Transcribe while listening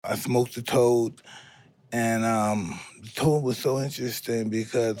I smoked the toad, and the toad was so interesting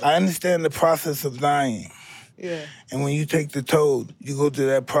because I understand the process of dying. Yeah. And when you take the toad, you go through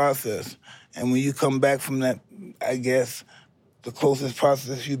that process. And when you come back from that, I guess, the closest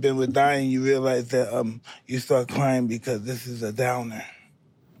process you've been with dying, you realize that you start crying because this is a downer.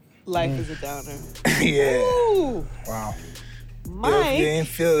 Life is a downer. Yeah. Ooh. Wow. Mike. You ain't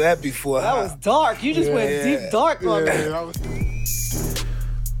feel that before, That was dark. You just went deep dark on me.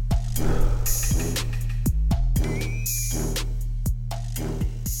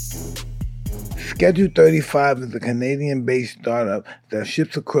 Schedule 35 is a Canadian-based startup that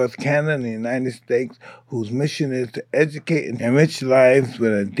ships across Canada and the United States, whose mission is to educate and enrich lives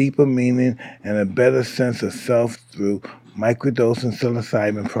with a deeper meaning and a better sense of self through microdosing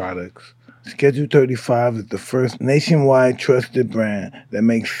psilocybin products. Schedule 35 is the first nationwide trusted brand that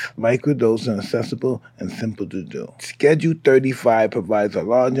makes microdosing accessible and simple to do. Schedule 35 provides a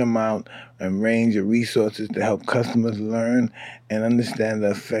large amount and range of resources to help customers learn and understand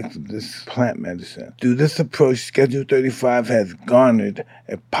the effects of this plant medicine. Through this approach, Schedule 35 has garnered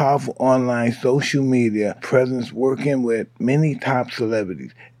a powerful online social media presence, working with many top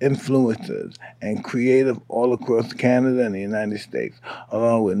celebrities, influencers, and creative all across Canada and the United States,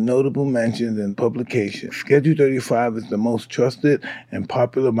 along with notable mentions in publications. Schedule 35 is the most trusted and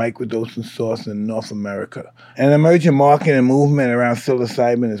popular microdosing source in North America. An emerging market and movement around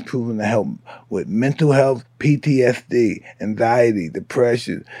psilocybin is proven to help with mental health, PTSD, anxiety,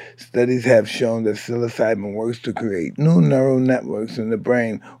 depression. Studies have shown that psilocybin works to create new neural networks in the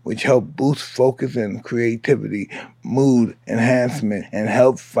brain, which help boost focus and creativity, mood enhancement, and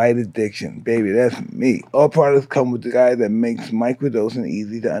help fight addiction. Baby, that's me. All products come with the guide that makes microdosing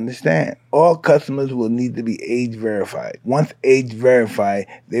easy to understand. All customers will need to be age verified. Once age verified,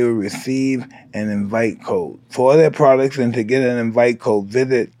 they will receive an invite code. For all their products and to get an invite code,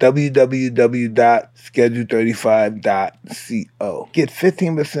 visit www.schedule35.co. Get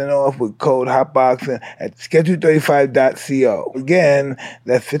 15% off with code HOTBOXING at schedule35.co. Again,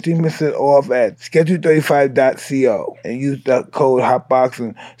 that's 15% off at schedule35.co. And use the code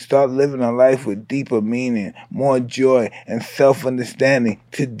HOTBOXING. Start living a life with deeper meaning, more joy, and self-understanding.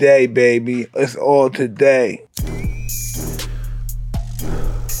 Today, baby. It's all today.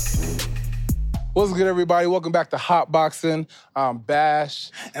 What's good, everybody? Welcome back to Hot Boxing. I'm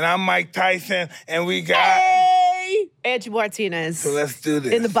Bash. And I'm Mike Tyson, and we got... Hey! Angie Martinez. So let's do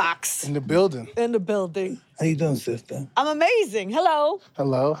this. In the box. In the building. In the building. How you doing, sister? I'm amazing. Hello.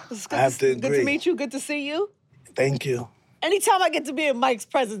 Hello. It's I have to agree. Good to meet you. Good to see you. Thank you. Anytime I get to be in Mike's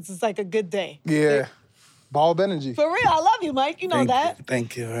presence, it's like a good day. Yeah. Ball of energy. For real, I love you, Mike. You know that.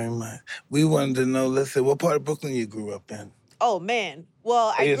 Thank you very much. We wanted to know, listen, what part of Brooklyn you grew up in? Oh, man.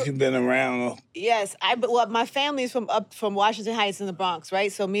 Well, I guess you've been around. Yes. My family is from Washington Heights in the Bronx,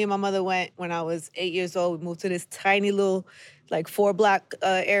 right? So me and my mother went when I was 8 years old. We moved to this tiny little, 4-block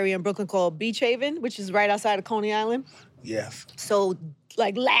area in Brooklyn called Beach Haven, which is right outside of Coney Island. Yes. So,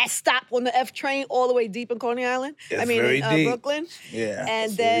 last stop on the F train all the way deep in Coney Island. It's very deep. Brooklyn. Yeah.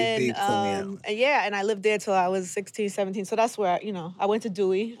 And then, and I lived there till I was 16, 17. So that's where, I went to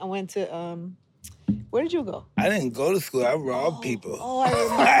Dewey. I went to, where did you go? I didn't go to school. I robbed people. Oh, I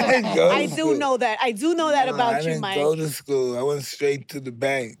remember. I didn't go to I school. do know that. I do know that about you, Mike. I didn't go to school. I went straight to the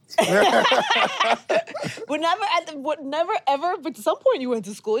bank. Never ever, but at some point you went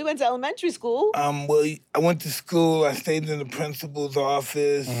to school. You went to elementary school. Well, I went to school. I stayed in the principal's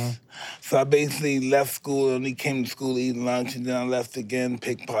office. So I basically left school, only came to school to eat lunch, and then I left again,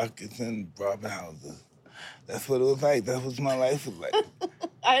 pickpockets and robbing houses. That's what it was like. That was my life was like.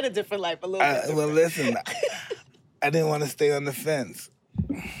 I had a different life, a little bit. Well, listen, I didn't want to stay on the fence.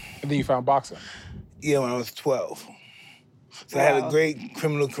 And then you found boxing. Yeah, when I was 12. So I had a great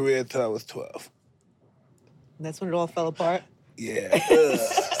criminal career till I was 12. That's when it all fell apart? Yeah.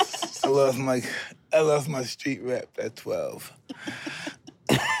 I lost my street rep at 12.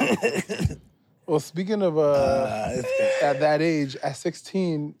 Well, speaking of at that age, at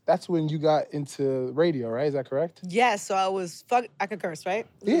 16, that's when you got into radio, right? Is that correct? Yeah, so I could curse, right?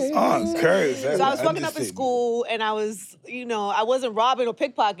 Yeah. Curse. So I was fucking up in school, and I was, I wasn't robbing or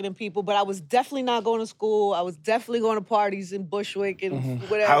pickpocketing people, but I was definitely not going to school. I was definitely going to parties in Bushwick and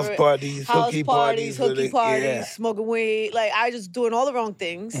whatever. House parties, hooky parties, smoking weed. I was just doing all the wrong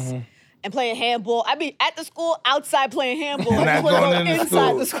things. And playing handball. I mean, at the school, outside playing handball. And not going into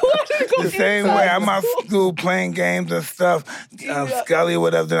inside the school. The same way I'm out school playing games and stuff. Scully or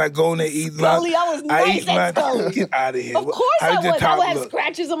whatever, then I go in there eat lunch. Scully, I was nice at Scully. Get out of here. Of course I was. I would have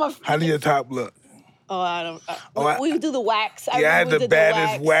scratches on my... How did your top look? Oh, I don't... we would do the wax. I had the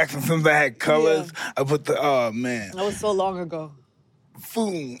baddest wax, and since I had colors, I put the... Oh, man. That was so long ago.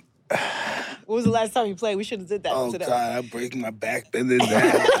 Boom. When was the last time you played? We should have did that today. God, I break my back bending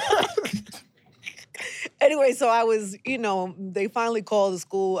down. Anyway, so I was, they finally called the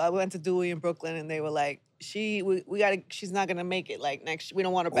school. I went to Dewey in Brooklyn, and they were like, she's not gonna make it like next. We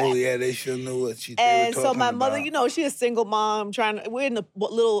don't want her back. Oh yeah, they sure knew what they were And talking so my mother, about. she's a single mom. We're in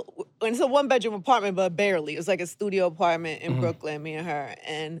it's a 1-bedroom apartment, but barely. It was like a studio apartment in Brooklyn, me and her.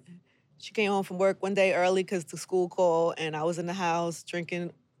 And she came home from work one day early because the school called, and I was in the house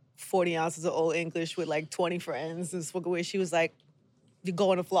drinking 40 ounces of Old English with like 20 friends and smoking weed. She was like, "You're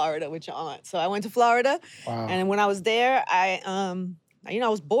going to Florida with your aunt." So I went to Florida, and when I was there, I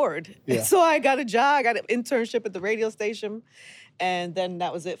was bored. Yeah. So I got a job. I got an internship at the radio station, and then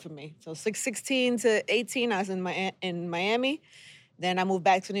that was it for me. So 16 to 18, I was in Miami. Then I moved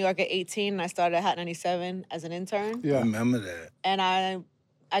back to New York at 18, and I started at Hot 97 as an intern. Yeah. I remember that. And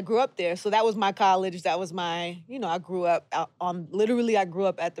I grew up there. So that was my college. That was my, I grew up I grew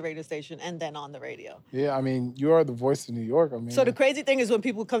up at the radio station and then on the radio. Yeah, I mean, you are the voice of New York. I mean, So the crazy thing is when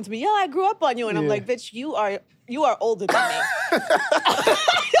people come to me, I grew up on you. And I'm like, bitch, you are older than me.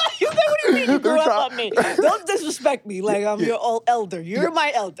 You think, what do you mean you grew up on me? Don't disrespect me like I'm your old elder. You're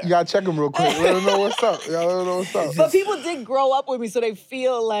my elder. you gotta check them real quick. Let them know what's up. Let them know what's up. But people did grow up with me, so they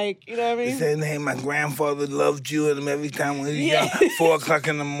feel like, you know what I mean? Saying, hey, my grandfather loved you, and every time when he was Yeah. young, 4 o'clock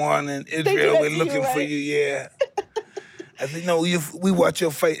in the morning, do Israel, that we're to you, looking for right? you, yeah. I said, no, we watch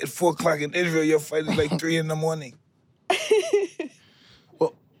your fight at 4 o'clock in Israel. Your fight is like 3 in the morning.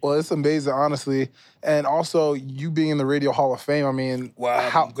 Well, it's amazing, honestly. And also, you being in the Radio Hall of Fame, I mean, Wow,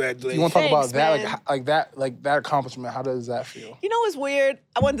 congratulations. You want to talk Thanks, about that, man. like that accomplishment? How does that feel? You know what's weird?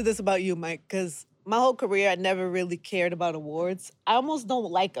 I wondered this about you, Mike, because my whole career, I never really cared about awards. I almost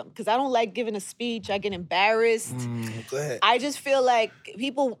don't like them because I don't like giving a speech. I get embarrassed. Go ahead. I just feel like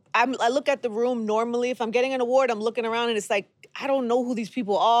I look at the room normally. If I'm getting an award, I'm looking around and it's like, I don't know who these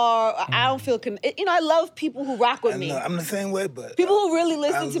people are. I don't feel, I love people who rock with me. know, I'm the same way, but... People who really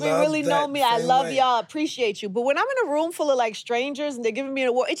listen I to me, love really know that me. I same love way. y'all, appreciate you. But when I'm in a room full of like strangers and they're giving me an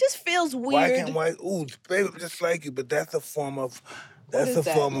award, it just feels weird. Ooh, baby, just like you, but that's a form of... is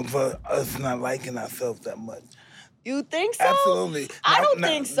that? Us not liking ourselves that much. You think so? Absolutely. I don't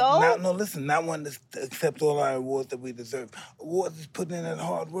think so. No, listen, not one to accept all our awards that we deserve. Awards is putting in that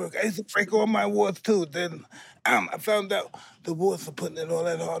hard work. I used to break all my awards too. Then I found out the awards for putting in all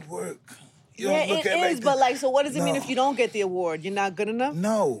that hard work. You Yeah, don't look it at is, like but like, so what does it mean No. if you don't get the award? You're not good enough?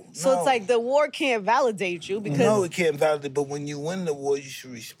 No. So it's like the award can't validate you because No, it can't validate, but when you win the award, you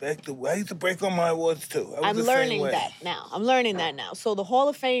should respect the award. I used to break all my awards too. I was I'm the same learning way. that now. I'm learning that now. So the Hall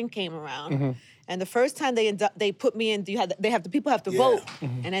of Fame came around, and the first time they put me in, the people have to vote,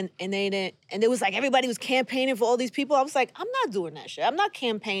 and they didn't, and it was like everybody was campaigning for all these people. I was like, I'm not doing that shit. I'm not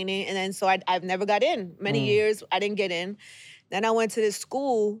campaigning, and then so I've never got in. Many years I didn't get in. Then I went to this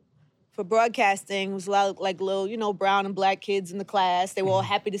school for broadcasting. It was a lot of like little, brown and black kids in the class. They were all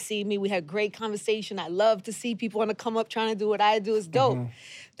happy to see me. We had great conversation. I love to see people want to come up trying to do what I do. It's dope.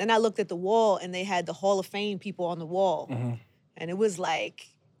 Then I looked at the wall and they had the Hall of Fame people on the wall. And it was like,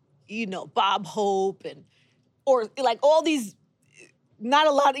 Bob Hope or like all these, not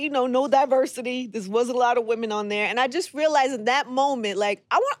a lot of, no diversity. There wasn't a lot of women on there. And I just realized in that moment, like,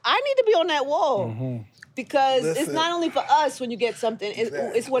 I need to be on that wall. Because it's Listen. not only for us when you get something,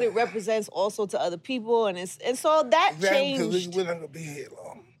 it's what it represents also to other people. And so that Exactly, changed. because we're not going to be here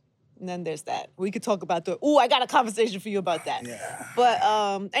long. And then there's that. We could talk about I got a conversation for you about that. Yeah.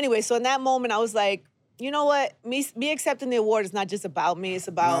 But anyway, so in that moment, I was like, you know what? Me accepting the award is not just about me. It's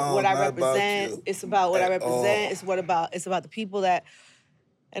about No, what I not about represent. you It's about what I at represent. all. It's about the people that,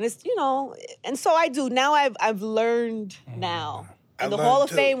 and it's, and so I do. Now I've learned now. And the learned Hall of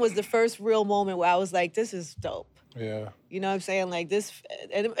too. Fame was the first real moment where I was like, this is dope. Yeah. You know what I'm saying? Like this,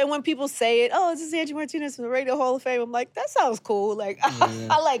 and when people say it, this is Angie Martinez from the Radio Hall of Fame, I'm like, that sounds cool. Like,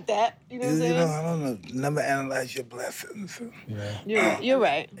 I like that. You know what I'm saying? I don't know. Never analyze your blessings. Yeah. You're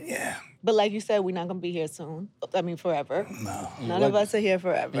right. Yeah. But like you said, we're not going to be here soon. I mean, forever. No. None of us are here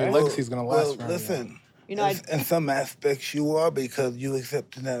forever. Your legacy's gonna last forever. Listen. You know, in some aspects you are because you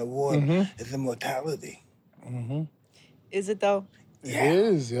accepted that award. It's immortality. Is it though? It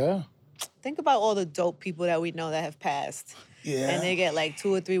is, yeah. Think about all the dope people that we know that have passed. Yeah. And they get like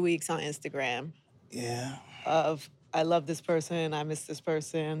 2 or 3 weeks on Instagram Yeah. of, I love this person, I miss this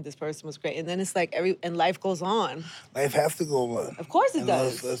person was great. And then it's like and life goes on. Life has to go on. Of course it in does.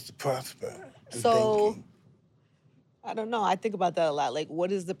 order for us to prosper. and So, thinking. I don't know. I think about that a lot. Like,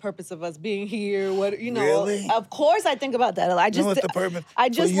 what is the purpose of us being here? What, Really? Of course I think about that a lot. You know what the purpose? I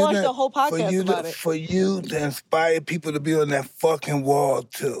just for you launched to- a whole for podcast you about it. For you to inspire people to be on that fucking wall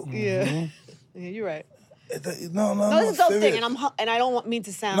too. Yeah. Yeah, you're right. No, No, it's a dope thing, serious. and I don't mean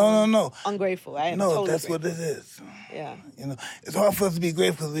to sound No. ungrateful. I am No, totally that's grateful. what it is. Yeah. You know, it's hard for us to be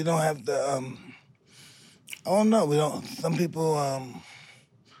grateful because we don't have the. I don't know. We don't. Some people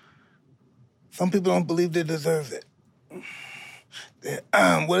don't believe they deserve it.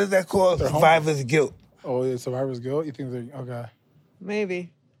 What is that called? Survivor's guilt. Oh, yeah, survivor's guilt? You think they're, okay.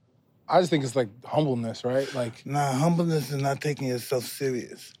 Maybe. I just think it's like humbleness, right? Like, Nah, humbleness is not taking yourself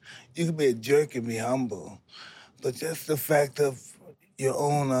serious. You can be a jerk and be humble, but just the fact of your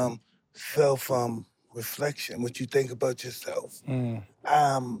own self reflection, what you think about yourself.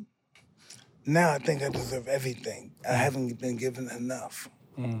 Now I think I deserve everything. I haven't been given enough.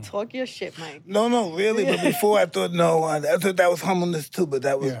 Talk your shit, Mike. No, really. But before I thought I thought that was humbleness too, but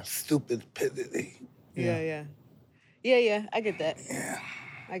that was stupidity. Yeah. I get that. Yeah.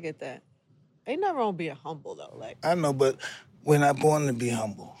 I get that. Ain't nothing wrong with being humble though. Like, I know, but we're not born to be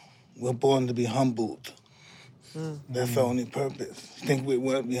humble. We're born to be humbled. That's the only purpose. You think we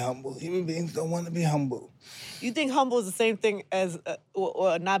want to be humble? Human beings don't want to be humble. you think humble is the same thing as,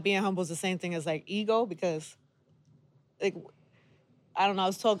 or not being humble is the same thing as like ego? Because, like, I don't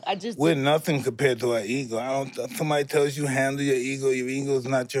know. We're nothing compared to our ego. Somebody tells you handle your ego is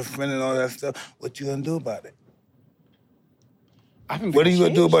not your friend and all that stuff. What you gonna do about it? What are you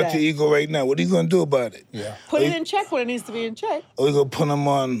gonna do about your ego right now? What are you gonna do about it? Yeah. Put it in check when it needs to be in check. Or you gonna put them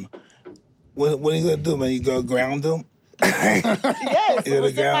on? What are you gonna do, man? You gonna ground them? Yes, You're sit the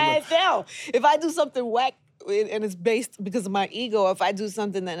my ground ass down. If I do something whack and it's based because of my ego, if I do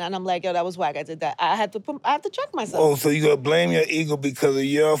something and I'm like, yo, that was whack, I did that, I have to check myself. Oh, so you gonna blame your ego because of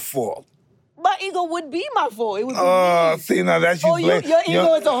your fault? My ego would be my fault. It would be me. See, now that's you blame. Your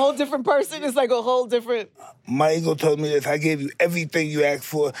ego is a whole different person. It's like a whole different... My ego told me this. I gave you everything you asked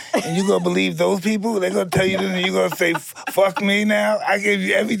for, and you gonna believe those people? They're gonna tell you this, and you gonna say, fuck me now? I gave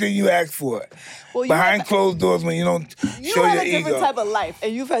you everything you asked for. Well, Behind closed doors when you don't show your ego. You have a different type of life,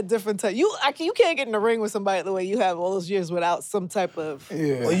 and you've had different type. You can't get in the ring with somebody the way you have all those years without some type of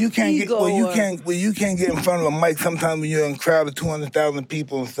Well, you can't ego. You can't get in front of a mic sometimes when you're in a crowd of 200,000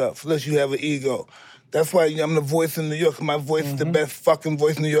 people and stuff, unless you have an ego. That's why I'm the voice in New York. My voice is the best fucking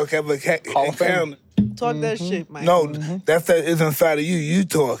voice New York ever encountered. Talk that shit, Mike. No, that is inside of you. You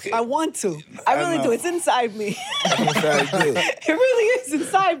talk it. I want to. I really do. It's inside me. It's inside you. It really is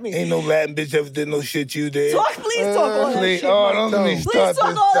inside me. Ain't no Latin bitch ever did no shit you did. Please talk all that shit, Mike. Don't let me Please start talk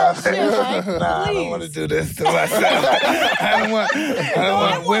this all that stuff. shit, Mike. Nah, I don't want to do this to myself. I don't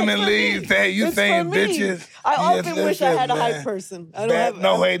want women leave. Hey, you It's saying for me. bitches? I Yes, often wish I had a man. hype person. I don't have.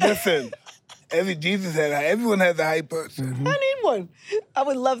 No, wait, listen. Everyone has a hype person. I need one. I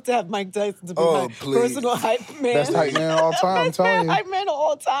would love to have Mike Tyson to be my Please. personal hype man. Best hype man of all time, I'm telling you. Hype man of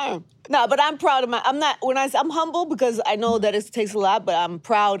all time. No, but I'm proud of I'm not, when I say I'm humble because I know that it takes a lot, but I'm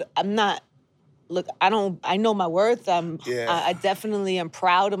proud. I'm not, look, I know my worth. I definitely am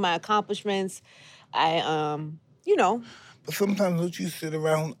proud of my accomplishments. But sometimes don't you sit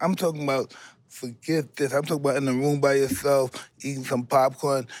around, I'm talking about, forget this. I'm talking about in the room by yourself, eating some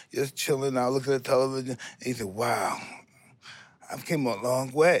popcorn, just chilling out, looking at television, and you say, wow, I've came a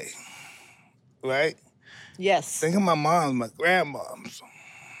long way, right? Yes. Think of my mom, my grandmoms.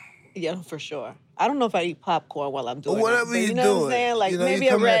 Yeah, for sure. I don't know if I eat popcorn while I'm doing it. Whatever you're you know doing. what I'm saying? Like maybe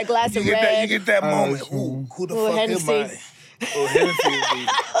you a come red in, glass of red. You get that moment. Ooh, who the fuck Hennessy. am I? Oh,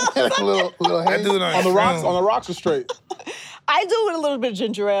 Hennessy. little I do it on the rocks. shrooms. On the rocks are straight. I do with a little bit of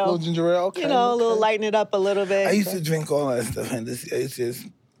ginger ale. Little ginger ale. Okay. You know, a little lighten it up a little bit. I used to drink all that stuff, and I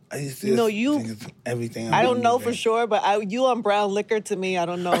used to drink everything. I don't know for sure, but you on brown liquor to me, I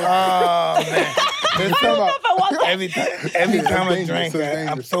don't know. Oh man! Every time I It's drink, dangerous.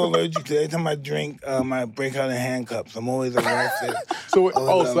 I'm so allergic to it. Every time I drink, I break out in handcuffs. I'm always arrested. So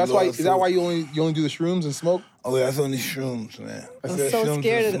that's why. Is that why you only do the shrooms and smoke? Oh, yeah, that's only shrooms, man. I'm so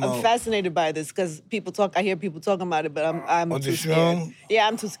scared. I'm fascinated by this because I hear people talking about it, but I'm too scared. shroom? Yeah,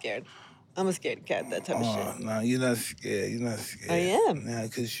 I'm too scared. I'm a scared cat, that type of shit. No, you're not scared. You're not scared. I am. Yeah,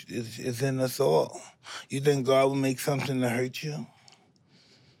 because it's in us all. You think God will make something to hurt you?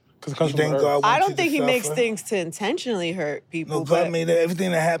 Because it comes You from think the earth. God wants I you don't to think he makes suffer? things to intentionally hurt people. No, God but made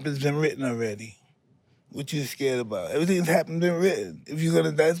everything that happens been written already. What you scared about? Everything that's happened been written. If you're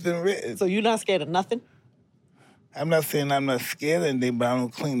gonna die, it's been written. So you're not scared of nothing? I'm not saying I'm not scared of anything, but I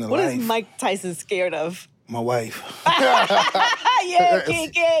don't clean the What life. is Mike Tyson scared of? My wife. Yeah,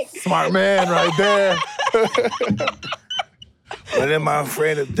 king. Smart man right there. But am I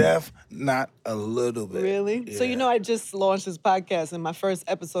afraid of death? Not a little bit. Really? Yeah. So I just launched this podcast, and my first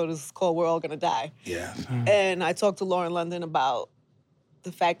episode is called "We're All Gonna Die." Yeah. And I talked to Lauren London about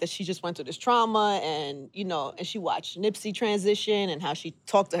the fact that she just went through this trauma, and and she watched Nipsey transition and how she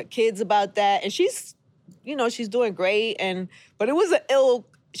talked to her kids about that, and she's she's doing great. But it was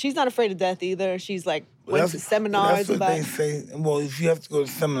she's not afraid of death either. She's like, went to seminars that's what about they say. Well, if you have to go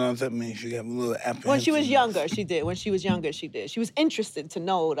to seminars, that means you have a little apprehension. When she was younger, she did. When she was younger, she did. She was interested to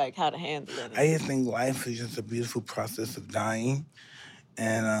know, like, how to handle it. I just think life is just a beautiful process of dying.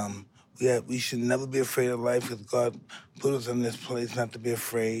 And we should never be afraid of life because God put us in this place not to be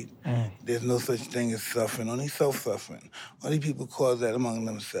afraid. There's no such thing as suffering, only self-suffering. Only people cause that among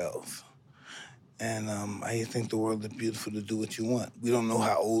themselves. And I just think the world is beautiful to do what you want. We don't know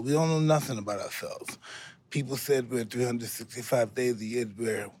how old. We don't know nothing about ourselves. People said we're 365 days a year,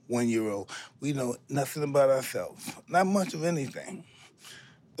 we're 1 year old. We know nothing about ourselves. Not much of anything.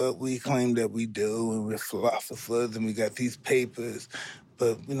 But we claim that we do, and we're philosophers, and we got these papers,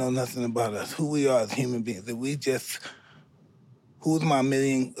 but we know nothing about us, who we are as human beings. That we just, who's my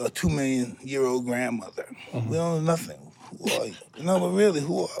 2 million year old grandmother? We don't know nothing. Who are you? No, but really,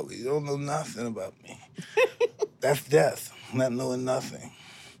 who are we? You don't know nothing about me. That's death, not knowing nothing.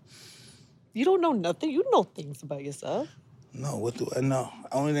 You don't know nothing? You know things about yourself. No, what do I know?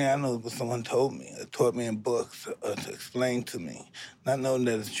 The only thing I know is what someone told me, or taught me in books, or to explain to me. Not knowing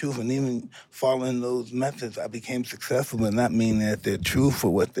that it's truth, and even following those methods, I became successful, but not meaning that they're true for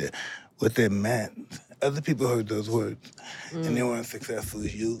what they meant. Other people heard those words, and they weren't successful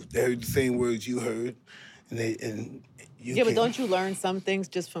as you. They heard the same words you heard, but don't you learn some things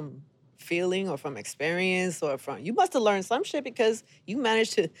just from feeling or from experience or from... You must have learned some shit because you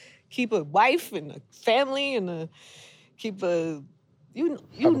managed to keep a wife and a family and keep a... You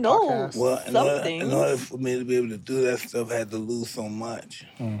know well, something. In order for me to be able to do that stuff, I had to lose so much.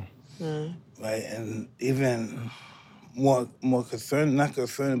 Right? And even more concerning, not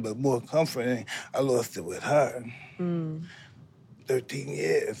concerning, but more comforting, I lost it with her. 13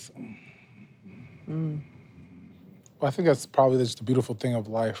 years. Well, I think that's probably just the beautiful thing of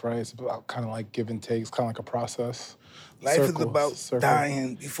life, right? It's about kind of like give and take. It's kind of like a process. Life is about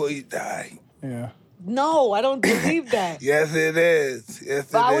dying before you die. Yeah. No, I don't believe that. Yes, it is.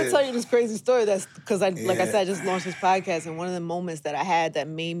 But I would tell you this crazy story. That's because like I said, I just launched this podcast, and one of the moments that I had that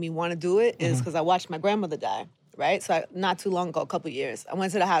made me want to do it is because I watched my grandmother die. Right? So not too long ago, a couple years, I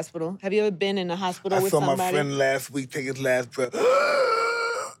went to the hospital. Have you ever been in a hospital with somebody? I saw my friend last week take his last breath.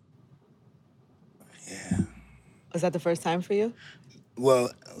 Was that the first time for you?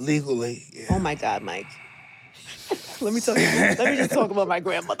 Well, legally, yeah. Oh my God, Mike. Let me just talk about my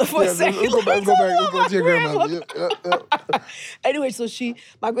grandmother for a second. Let's go back to your grandmother. Anyway, so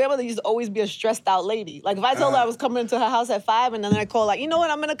my grandmother used to always be a stressed out lady. Like if I told her I was coming into her house at 5 and then I call like, you know what,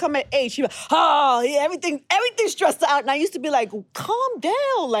 I'm gonna come at 8. She'd be like, oh, yeah, everything's stressed out. And I used to be like, calm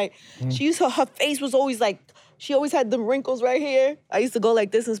down. Like her face was always like, she always had them wrinkles right here. I used to go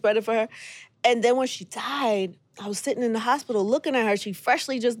like this and spread it for her. And then when she died, I was sitting in the hospital looking at her. She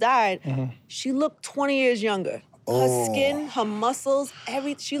freshly just died. She looked 20 years younger. Her skin, her muscles,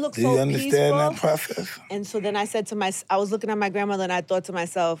 she looked so peaceful. Do you understand that process? And so then I said I was looking at my grandmother and I thought to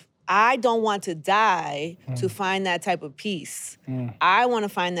myself, I don't want to die to find that type of peace. I want to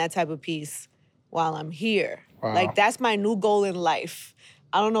find that type of peace while I'm here. Wow. Like that's my new goal in life.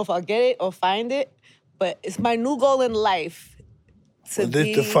 I don't know if I'll get it or find it, but it's my new goal in life.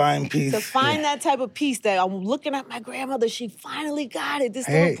 To find peace. To find that type of peace that I'm looking at my grandmother. She finally got it. This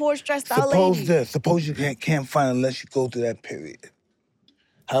little poor stressed out lady. Suppose you can't find it unless you go through that period.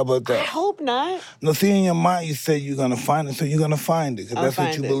 How about that? I hope not. No, see, in your mind, you say you're going to find it, so you're going to find it, because that's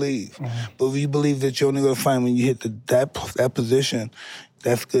what you believe. But if you believe that you're only going to find when you hit that position,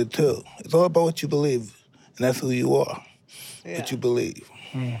 that's good too. It's all about what you believe, and that's who you are, what you believe.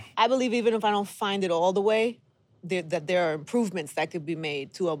 I believe even if I don't find it all the way, that there are improvements that could be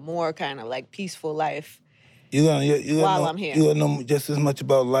made to a more kind of like peaceful life while I'm here. You're gonna know just as much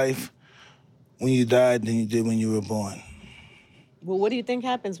about life when you died than you did when you were born. Well, what do you think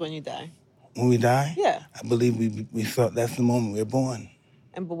happens when you die? When we die? Yeah. I believe we thought that's the moment we're born.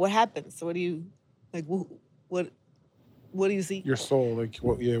 But what happens? So what do you, like, what do you see? Your soul, like,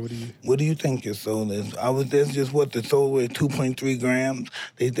 what do you... What do you think your soul is? That's just what the soul weighed, 2.3 grams.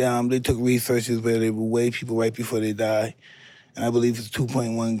 They took researches where they would weigh people right before they die. And I believe it's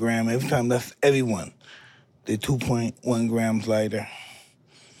 2.1 gram. Every time, that's everyone. They're 2.1 grams lighter.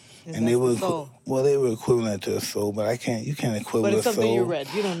 And they were they were equivalent to a soul, but you can't equivalent a soul. But it's something you read.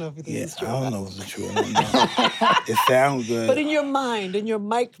 You don't know if it's true. I don't know if it's true. It sounds good. But in your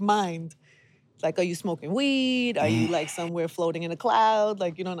Mike mind, like, are you smoking weed? Are you, like, somewhere floating in a cloud?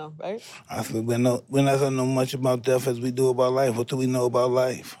 Like, you don't know, right? I said, we're not going to know much about death as we do about life. What do we know about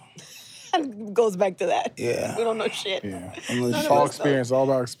life? It goes back to that. Yeah. We don't know shit. Yeah. All experience, all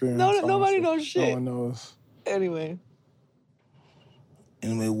about experience. Nobody knows shit. No one knows. Anyway,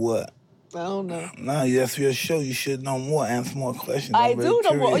 what? I don't know. No, that's your show. You should know more. Answer more questions. I I'm very do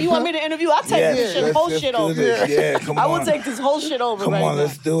know more. Oh, curious. you want me to interview? I'll take this let's whole just shit do over. this. Yeah, come on. I will take this whole shit over Come right on, now.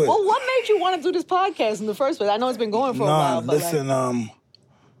 let's do it. Well, what made you want to do this podcast in the first place? I know it's been going for a while. But listen,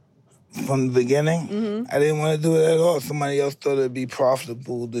 from the beginning, I didn't want to do it at all. Somebody else thought it'd be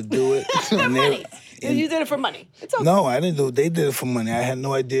profitable to do it. And you did it for money. It's okay. No, I didn't do it. They did it for money. I had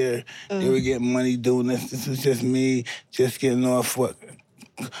no idea they were getting money doing this. This was just me just getting off what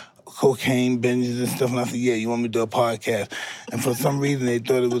cocaine binges and stuff. And I said, yeah, you want me to do a podcast? And for some reason, they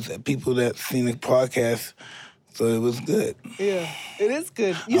thought it was people that seen the podcast, so it was good. Yeah, it is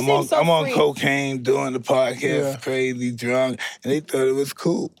good. You I'm seem on, so I'm on free. cocaine doing the podcast, crazy, drunk, and they thought it was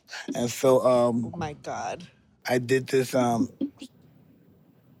cool. And so Oh my God. I did this, what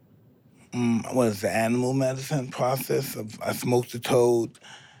is the animal medicine process? I smoked a toad,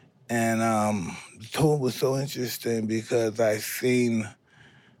 and the toad was so interesting because I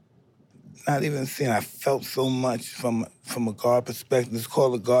felt so much from a God perspective. It's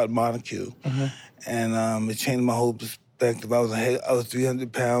called a God molecule, and it changed my whole perspective. I was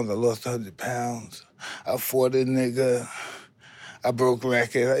 300 pounds. I lost 100 pounds. I fought a nigga. I broke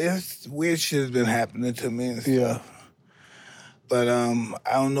rackets. Weird shit has been happening to me and stuff. Yeah. But I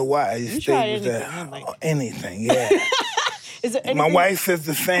don't know why. I just stayed with that. Anything, yeah. Is there My anything? wife says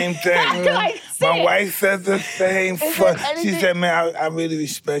the same thing. I see My it. wife says the same. there She anything- said, "Man, I really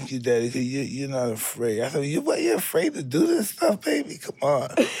respect you, Daddy, because you're not afraid." I said, "You're afraid to do this stuff, baby? Come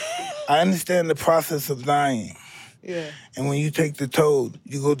on." I understand the process of dying, Yeah. and when you take the toad,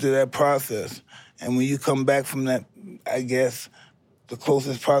 you go through that process, and when you come back from that, I guess, the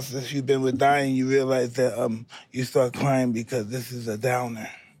closest process you've been with dying, you realize that you start crying because this is a downer.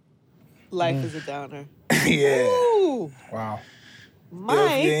 Life is a downer. Yeah. Ooh, Wow. You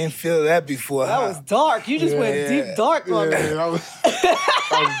Mike. ain't feel that before, That was dark. You just went deep dark on me. that was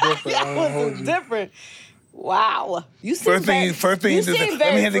different. That was different. Wow. You seem First thing you seem just very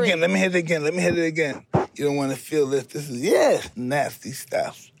let me hit it free. again. Let me hit it again. You don't want to feel this. This is nasty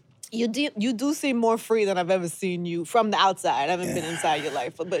stuff. You do seem more free than I've ever seen you from the outside. I haven't been inside your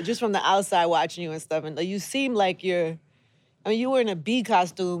life, but just from the outside watching you and stuff. And you seem like you were in a bee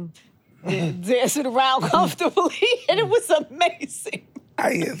costume, dancing around comfortably, and it was amazing.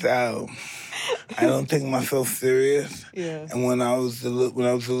 I don't take myself serious. Yeah. And when I was a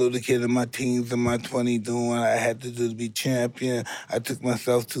little kid in my teens and my 20s doing what I had to do to be champion, I took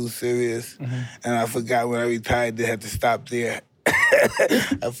myself too serious. And I forgot when I retired they had to stop there.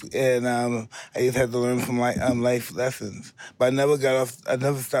 And I just had to learn from my life lessons. But I never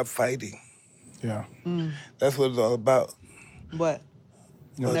stopped fighting. Yeah. That's what it's all about. What?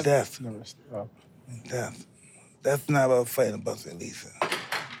 Death. Never stop. Death. That's not about fighting, about releasing.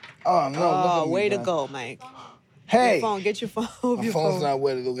 Oh, no. Oh, way to go, Mike. Hey! Your phone, get your phone. My your phone's phone. not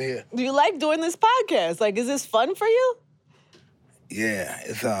weighted over here. Do you like doing this podcast? Like, is this fun for you? Yeah,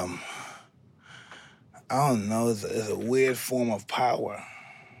 it's I don't know, it's a weird form of power.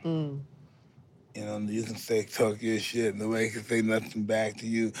 You know, you can talk your shit, nobody can say nothing back to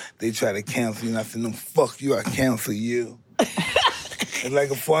you. They try to cancel you, and I say, no, fuck you, I cancel you. It's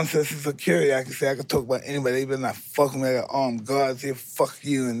like a foreign sense of security. I can talk about anybody. They better not fuck me. I got armed guards here, fuck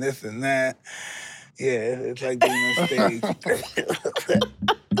you, and this and that. Yeah, it's like being on stage.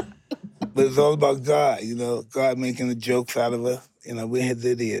 But it's all about God, you know, God making the jokes out of us. You know, we're his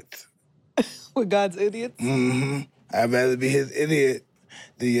idiots. With God's idiots? I'd rather be his idiot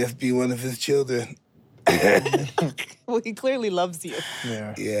than just be one of his children. Well, he clearly loves you.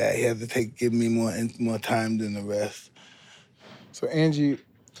 Yeah. Yeah, he had to give me more time than the rest. So, Angie,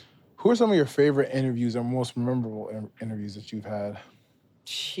 who are some of your favorite interviews or most memorable interviews that you've had?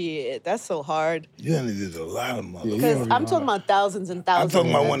 Shit, that's so hard. You interviewed a lot of motherfuckers. Because I'm talking about thousands and I'm thousands.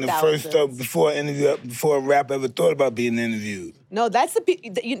 talking about and when the first thousands. stuff before rap ever thought about being interviewed. No, that's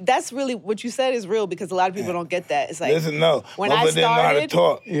really what you said is real because a lot of people don't get that. It's like Listen, no, when I motherfuckers didn't know how to started,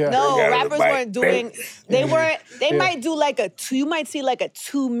 talk. Yeah. no, They got rappers it by- weren't doing. They might do like you might see like a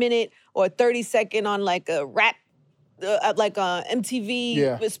 2-minute or 30-second on like a rap. Like a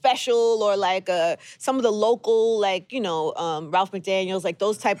MTV special or like some of the local, like, Ralph McDaniels, like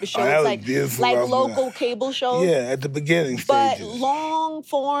those type of shows, that was like beautiful, like Ralph local cable shows. Yeah, at the beginning But stages. long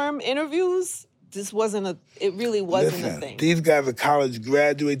form interviews, it really wasn't a thing. These guys are college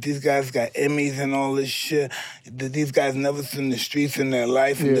graduates. These guys got Emmys and all this shit. These guys never seen the streets in their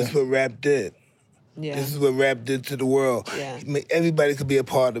life, and this is what rap did. Yeah. This is what rap did to the world. Yeah. Everybody could be a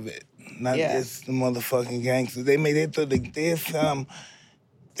part of it. Not Yeah. just the motherfucking gangsters. They thought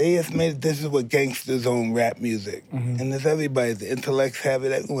They just made this is what gangsters own rap music. And it's everybody. The intellects have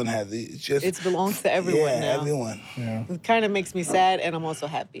it, everyone has it. It belongs to everyone now. Everyone. Yeah. It kind of makes me sad, and I'm also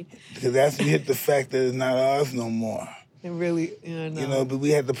happy. Because that's when you hit the fact that it's not ours no more. It really, no. You know, but we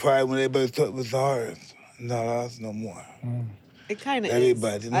had the pride when everybody thought it was ours. Not ours no more. It kind of is.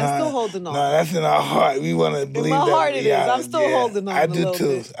 Everybody. I'm still holding on. No, that's in our heart. We want to believe that. In my heart it is. I'm still holding on I a do little too.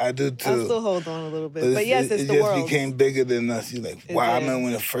 bit. I do too. I still hold on a little bit. But yes, it's it the just world. became bigger than us. You're like, wow, I remember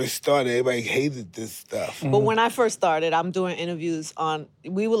when it first started, everybody hated this stuff. But when I first started, I'm doing interviews on,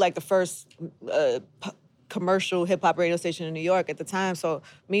 we were like the first commercial hip-hop radio station in New York at the time. So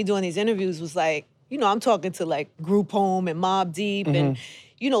me doing these interviews was like, you know, I'm talking to like Group Home and Mobb Deep and,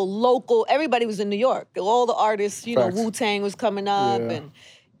 you know, local, everybody was in New York. All the artists, you Facts. know, Wu-Tang was coming up Yeah.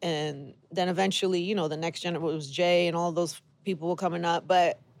 and then eventually, you know, the next generation was Jay and all those people were coming up.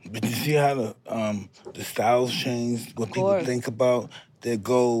 But But you see how the styles changed, what people course. think about, their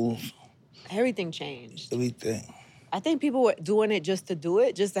goals, everything changed. everything. I think people were doing it just to do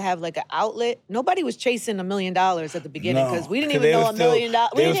it, just to have like an outlet. Nobody was chasing $1 million at the beginning because we didn't even know $1 million.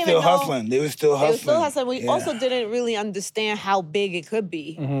 They were still hustling. They were still They hustling. were still hustling. We Yeah. also didn't really understand how big it could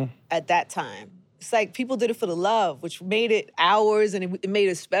be at that time. It's like people did it for the love, which made it ours and it made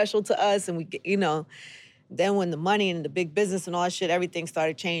it special to us. And we, you know, then when the money and the big business and all that shit, everything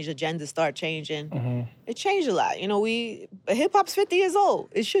started changing, agendas started changing. It changed a lot. You know, hip hop's 50 years old.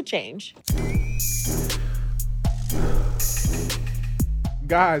 It should change.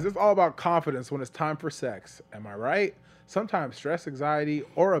 Guys, it's all about confidence when it's time for sex. Am I right? Sometimes stress, anxiety,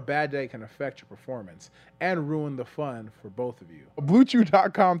 or a bad day can affect your performance and ruin the fun for both of you.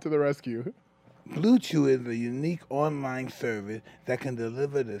 BlueChew.com to the rescue. Blue Chew is a unique online service that can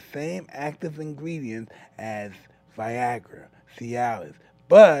deliver the same active ingredients as Viagra, Cialis,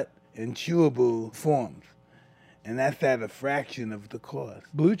 but in chewable forms. And that's at a fraction of the cost.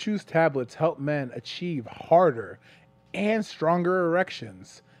 Blue Chew's tablets help men achieve harder and stronger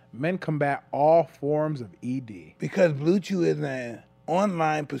erections. Men combat all forms of ED. Because Blue Chew is an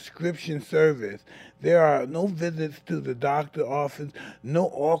online prescription service, there are no visits to the doctor office, no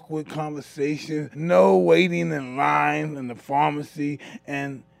awkward conversations, no waiting in line in the pharmacy,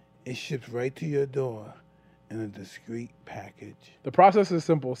 and it ships right to your door in a discreet package. The process is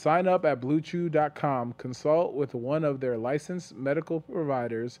simple. Sign up at BlueChew.com, consult with one of their licensed medical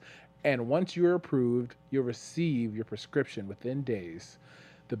providers, and once you're approved, you'll receive your prescription within days.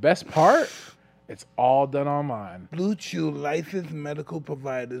 The best part? It's all done online. Blue Chew licensed medical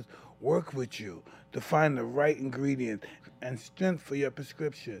providers work with you to find the right ingredients and strength for your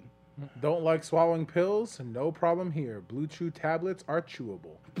prescription. Don't like swallowing pills? No problem here. Blue Chew tablets are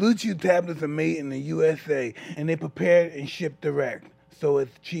chewable. Blue Chew tablets are made in the USA and they're prepared and shipped direct, so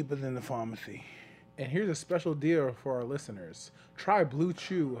it's cheaper than the pharmacy. And here's a special deal for our listeners. Try Blue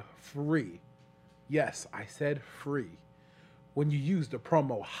Chew free. Yes, I said free. When you use the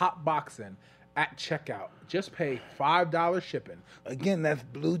promo HOTBOXIN at checkout, just pay $5 shipping. Again, that's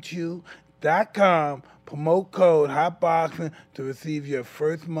BlueChew.com, promote code HOTBOXIN to receive your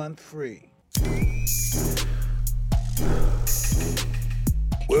first month free.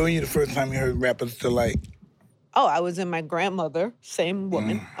 Where were you the first time you heard Rappers Delight? Oh, I was in my grandmother, same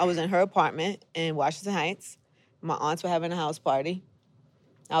woman. I was in her apartment in Washington Heights. My aunts were having a house party.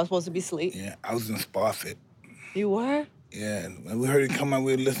 I was supposed to be asleep. Yeah, I was in Spofford. You were? Yeah, when we heard it come out,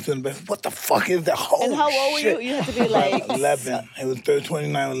 we were listening to what the fuck is that? Holy And how old were you? shit. You had to be like 11. It was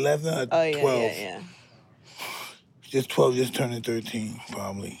 29, 11, or Oh, yeah, 12. yeah. Just 12, just turning 13,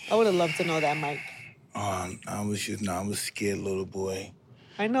 probably. I would have loved to know that, Mike. I was a scared little boy.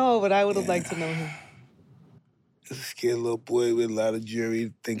 I know, but I would have liked to know him. Just a scared little boy with a lot of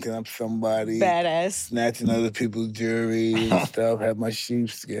jewelry, thinking I'm somebody. Badass. Snatching other people's jewelry and stuff, had my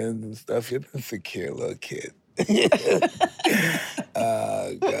sheepskins and stuff. You're a secure little kid.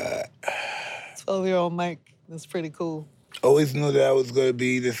 Oh, God. 12-year-old Mike. That's pretty cool. Always knew that I was going to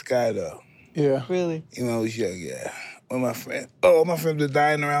be this guy, though. Yeah. Really. You know, I was young, yeah. When my friends were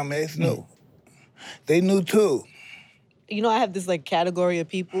dying around me, they knew. They knew, too. You know, I have this, like, category of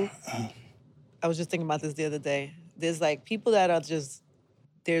people. I was just thinking about this the other day. There's, like, people that are just,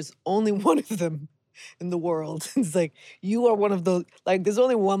 there's only one of them in the world. It's like, you are one of those, like, there's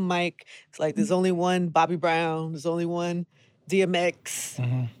only one Mike. It's like, there's only one Bobby Brown. There's only one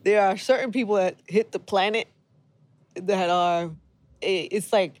DMX. There are certain people that hit the planet that are,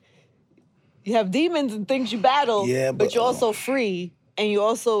 it's like, you have demons and things you battle, Yeah, but you're also free, and you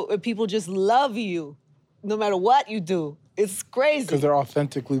also, people just love you no matter what you do. It's crazy. Because they're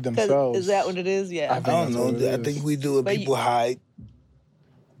authentically 'Cause- themselves. Is that what it is? Yeah. I I don't that's what know. it I is. think we do what But people hide.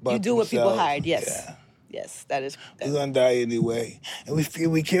 You do what people hide, yes. Yeah. Yes, that is. We're gonna die anyway, and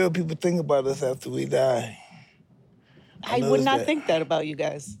we care what people think about us after we die. I would noticed not that. think that about you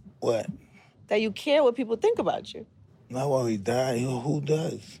guys. What? That you care what people think about you. Not while we die. Who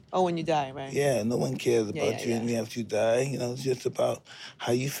does? Oh, when you die, right? Yeah, no one cares about Yeah, you and after you die. You know, it's just about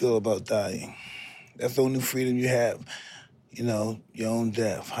how you feel about dying. That's the only freedom you have. You know, your own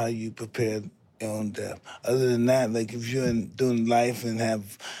death, how you prepare your own death. Other than that, like if you're doing life and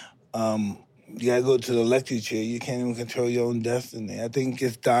have, you gotta go to the electric chair, you can't even control your own destiny. I think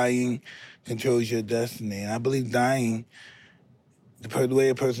just dying controls your destiny. And I believe dying, the way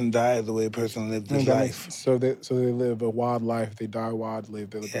a person dies, the way a person lived his life. So they live a wild life. They die wildly. If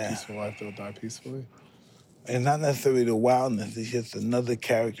they live a peaceful life, they'll die peacefully. It's not necessarily the wildness. It's just another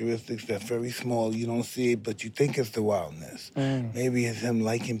characteristic that's very small. You don't see it, but you think it's the wildness. Maybe it's him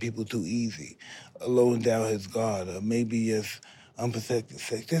liking people too easy, alone down his guard, or maybe it's unprotected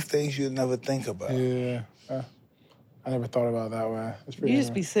sex. Just things you'd never think about. Yeah. I never thought about it that way. That's pretty You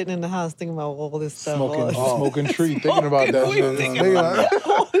just be sitting in the house thinking about all this stuff. Smoking tree, thinking about that shit.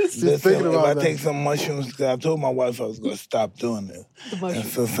 Listen, if I take some mushrooms, because I told my wife I was going to stop doing it. And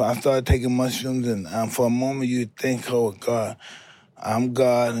so I started taking mushrooms, and for a moment you'd think, oh, God, I'm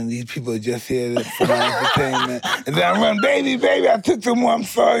God, and these people are just here for my entertainment. And then I run, baby, I took some more. I'm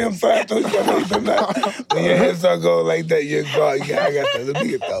sorry, I told you I told you. When your head start going like that, you're God. Yeah, I got to let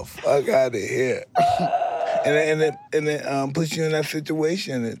me get the fuck out of here. And it puts you in that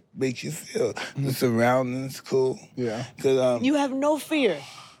situation. It makes you feel the surroundings cool. Yeah. Cause, you have no fear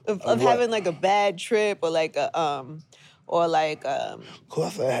of having like a bad trip or like a of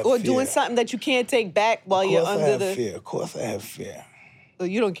course I have or fear. doing something that you can't take back while you're under the. Fear. Of course I have fear. So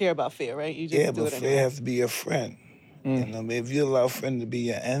you don't care about fear, right? You just do but it fear has to be your friend. You know, if you allow a friend to be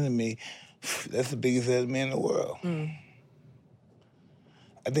your enemy, that's the biggest enemy in the world.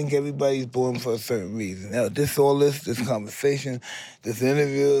 I think everybody's born for a certain reason. Now, this conversation, this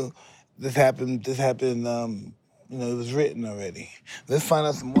interview, this happened, you know, it was written already. Let's find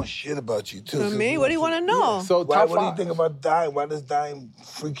out some more shit about you, too. For me? What do you want to know? Yeah. So what do you think about dying? Why does dying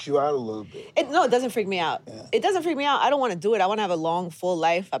freak you out a little bit? It doesn't freak me out. Yeah. It doesn't freak me out. I don't want to do it. I want to have a long, full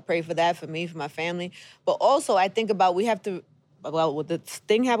life. I pray for that for me, for my family. But also, I think about with the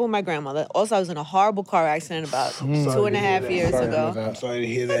thing happened with my grandmother. Also, I was in a horrible car accident about 2.5 years ago. I'm sorry to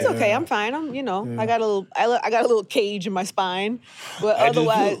hear that. It's okay. I'm fine. I got a little cage in my spine. But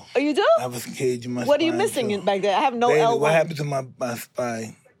otherwise, do too. Oh, you do? I have a cage in my spine. What are you missing back there? I have no L1. What happened to my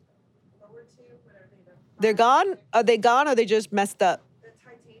spine? They're gone? Are they gone or they just messed up?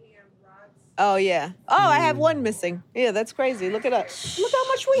 Oh, yeah. Oh, I have one missing. Yeah, that's crazy. Look it up. Look how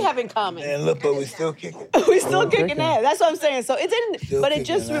much we have in common. And look, but we still kicking. We still kicking ass. That's what I'm saying. So it didn't, still but it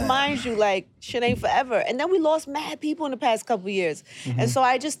just reminds you, like, shit ain't forever. And then we lost mad people in the past couple of years. And so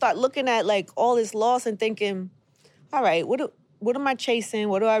I just start looking at, like, all this loss and thinking, all right, what am I chasing?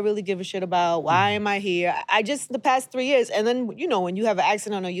 What do I really give a shit about? Why am I here? I just, the past 3 years, and then, you know, when you have an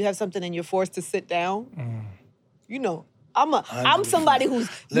accident or you have something and you're forced to sit down, you know, I'm somebody who's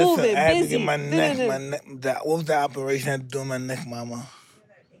moving, I had busy. To get my neck. What was the operation I had to do on my neck, mama?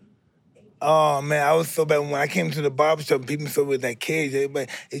 Oh, man, I was so bad. When I came to the barbershop, people saw me with that cage. Everybody,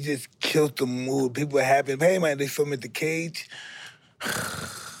 it just killed the mood. People were happy. Hey, man, they saw me at the cage.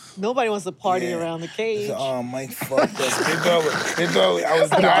 Nobody wants to party around the cage. Oh, Mike fucked up. They thought I was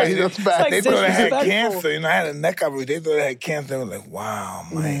dying. That's bad. They thought I had cancer. You know, I had a neck operation. They thought I had cancer. They were like, wow,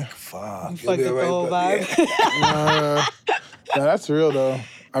 Mike, fuck. You fucked up the whole vibe. Yeah. No, that's real, though.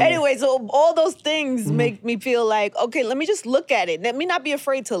 Anyway, so all those things make me feel like, okay, let me just look at it. Let me not be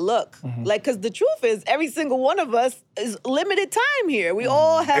afraid to look. Like, because the truth is, every single one of us is limited time here. We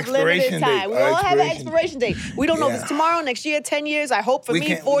all have limited time. We all have an expiration date. We don't know if it's tomorrow, next year, 10 years. I hope for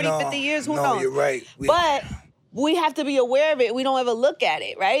me, 40, 50 years, who knows? No, you're right. But we have to be aware of it. We don't ever look at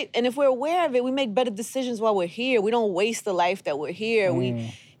it, right? And if we're aware of it, we make better decisions while we're here. We don't waste the life that we're here.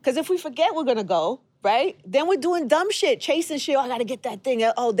 Because if we forget we're going to go, right? Then we're doing dumb shit, chasing shit. Oh, I got to get that thing.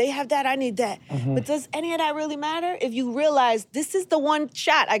 Oh, they have that. I need that. But does any of that really matter? If you realize this is the one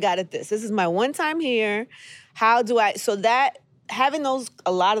shot I got at this. This is my one time here. How do I... So that, having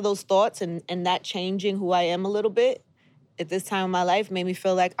a lot of those thoughts and that changing who I am a little bit at this time in my life made me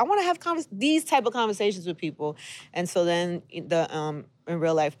feel like I want to have these type of conversations with people. And so then the In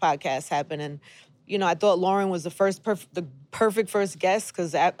Real Life podcast happened. And, you know, I thought Lauren was the perfect first guest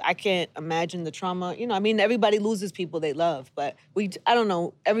because I can't imagine the trauma. You know, I mean, everybody loses people they love, but I don't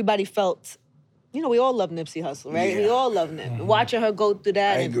know, everybody felt, you know, we all love Nipsey Hussle, right? Yeah. We all love Nip. Watching her go through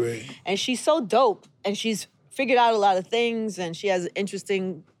that. I agree. And she's so dope, and she's figured out a lot of things, and she has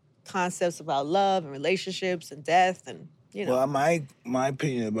interesting concepts about love and relationships and death, and You know. Well, my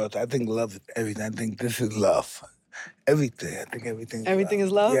opinion about that, I think love is everything. I think this is love. Everything. I think everything. Everything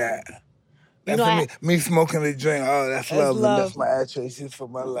is love? Yeah. You That's know, for me smoking the joint. Oh, that's love, and love. that's my attrations for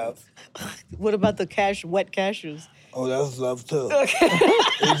my love. What about the wet cashews? Oh, that's love too. Okay.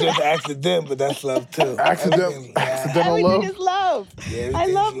 It's just accident, but that's love too. Accidental Everything love. is love. Yeah, I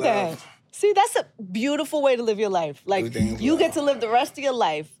everything's love love. that. See, that's a beautiful way to live your life. Like, Everything's you get love. to live the rest of your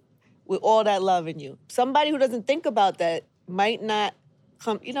life with all that love in you. Somebody who doesn't think about that might not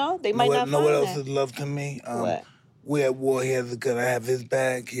come, they might not Know find what else that. is love to me? What? We're at war. He has a gun. I have his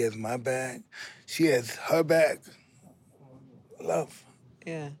bag. He has my bag. She has her bag. Love.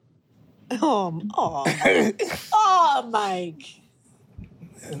 Yeah. Oh, Mike.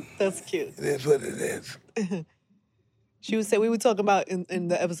 That's cute. It is what it is. She would say, we were talking about in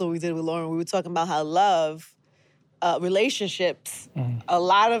the episode we did with Lauren, we were talking about how love, relationships, a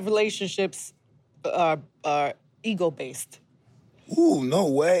lot of relationships are ego-based. Ooh, no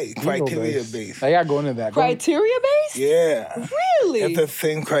way. Criteria based. I gotta go into that. Criteria-based? Yeah. Really? That's the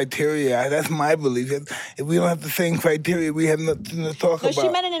same criteria. That's my belief. If we don't have the same criteria, we have nothing to talk No, about. she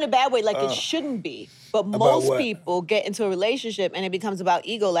meant it in a bad way, like it shouldn't be. But most what? people get into a relationship and it becomes about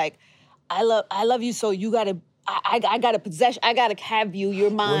ego. Like, I love you, so you gotta, I gotta possess, I gotta have you.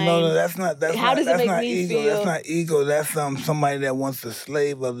 You're mine. Well, no, that's not. That's How not, does it that's make not me ego. feel? That's not ego. That's somebody that wants a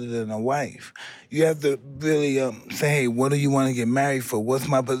slave other than a wife. You have to really say, hey, what do you want to get married for? What's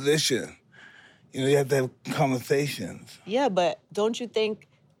my position? You have to have conversations. Yeah, but don't you think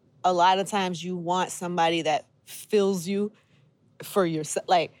a lot of times you want somebody that fills you for yourself?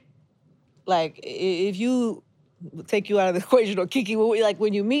 Like if you take you out of the equation, or Kiki, like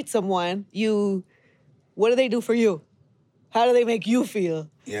when you meet someone, what do they do for you? How do they make you feel?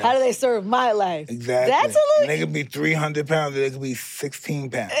 Yeah. How do they serve my life? Exactly. That's a And little. they could be 300 pounds, or they could be 16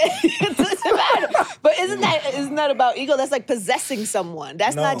 pounds. It doesn't matter. But isn't that about ego? That's like possessing someone.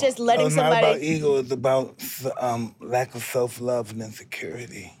 That's not just letting it's somebody. not about ego. It's about lack of self-love and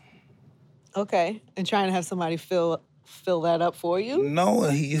insecurity. Okay, and trying to have somebody fill that up for you. No,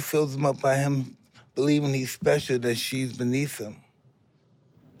 he fills them up by him believing he's special, that she's beneath him.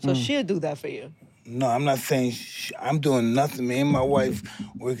 So she'll do that for you. No, I'm not saying I'm doing nothing. Me and my wife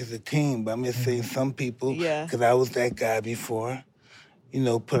work as a team, but I'm just saying some people, Yeah. because I was that guy before,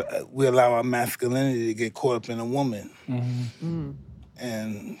 we allow our masculinity to get caught up in a woman.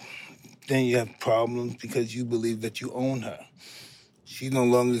 And then you have problems because you believe that you own her. She no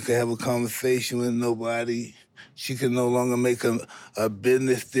longer can have a conversation with nobody. She can no longer make a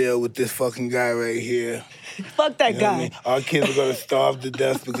business deal with this fucking guy right here. Fuck that You know what I guy. mean? Our kids are gonna starve to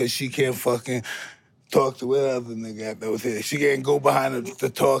death because she can't fucking talk to whatever nigga that was here. She can't go behind the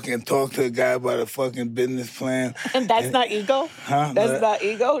talk and talk to a guy about a fucking business plan. And that's not ego? Huh? That's not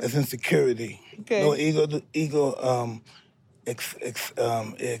ego? That's insecurity. Okay. No, ego it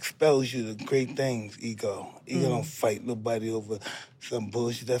expels you to great things, ego. Ego don't fight nobody over some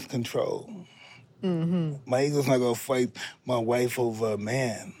bullshit. That's control. My ego's not gonna fight my wife over a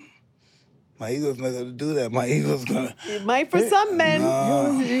man. My ego's not gonna do that. My ego's gonna... It might for some men.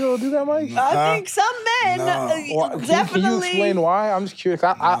 You gonna do that, Mike? I think some men definitely. Can you explain why? I'm just curious.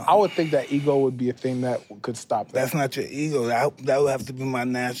 I would think that ego would be a thing that could stop that. That's not your ego. That would have to be my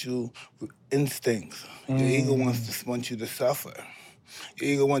natural instincts. Your ego wants you to suffer. Your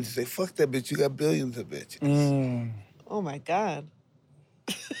ego wants you to say, fuck that bitch, you got billions of bitches. Oh my God.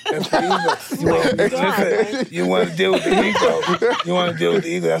 That's the ego. You want to deal with the ego. You want to deal with the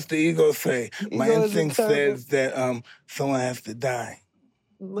ego. That's the ego say. My Ego is instinct terrible. says that someone has to die.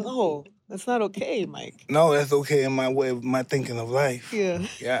 No, that's not okay, Mike. No, that's okay in my way of my thinking of life. Yeah.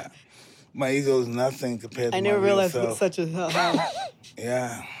 Yeah. My ego is nothing compared to I my never real realized self. such a.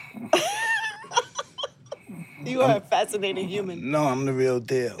 Yeah. You are a fascinating human. No, I'm the real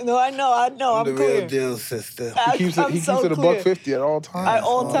deal. No, I know. I'm the clear. real deal, sister. I- He keeps I'm it so a clear. $150 at all times. At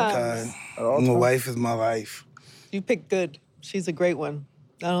all All times. time. At all My times. wife is my life. You picked good. She's a great one.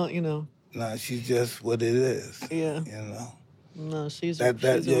 I don't, Nah, she's just what it is. Yeah. You know. No, she's That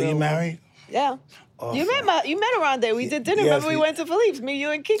she's a yo, real you one. married? Yeah. Awesome. You met around there. We did dinner. Yes, Remember we went to Philippe's, me,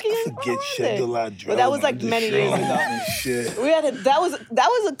 you, and Kiki. I and forget shit. Do a lot of drugs. But that was like I'm just many years showing ago. and Shit. We had that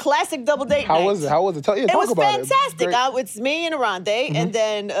was a classic double date How night. was it? How was it? Talk It was about fantastic. It. It's me and Arande, and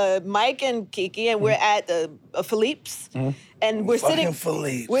then Mike and Kiki, and we're at Philippe's, and we're Fucking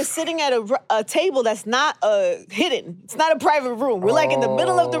Philippe. We're sitting at a table that's not hidden. It's not a private room. We're like in the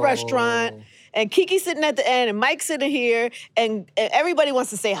middle of the restaurant, and Kiki's sitting at the end, and Mike's sitting here, and everybody wants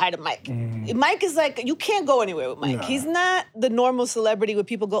to say hi to Mike. Mike is like, you can't go anywhere with Mike. Nah. He's not the normal celebrity where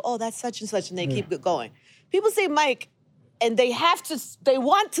people go, oh, that's such and such, and they keep it going. People say Mike, and they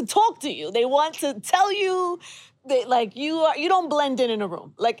want to talk to you. They want to tell you like you don't blend in a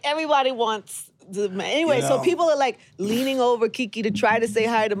room. Like everybody wants anyway, You so know. people are like leaning over Kiki to try to say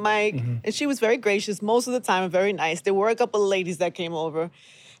hi to Mike. And she was very gracious most of the time and very nice. There were a couple of ladies that came over.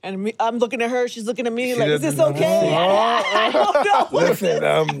 And I'm looking at her, she's looking at me She like, is this doesn't know. okay? I don't know.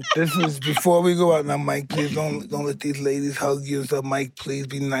 Listen, this is before we go out now, Mike. Please don't let these ladies hug you and stuff. Mike, please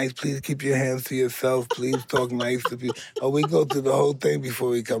be nice. Please keep your hands to yourself. Please talk nice to people. Oh, we go through the whole thing before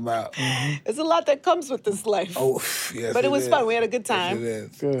we come out. There's a lot that comes with this life. Oh, yes. But it was is. fun. We had a good time. Yes, it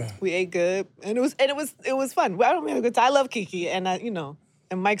is. Good. We ate good, and it was fun. We had a good time. I love Kiki, and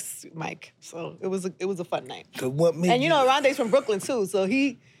and Mike's Mike. So it was a fun night. So what made And Arande's from Brooklyn too, so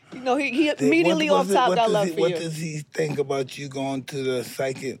he immediately off top got love for What you. does he think about you going to the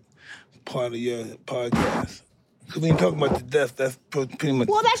second part of your podcast? Because when you talk about the death, that's pretty much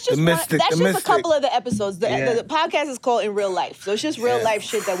Well, that's just the mystic. that's the just mystic. a couple of the episodes. Yeah. The podcast is called In Real Life, so it's just real life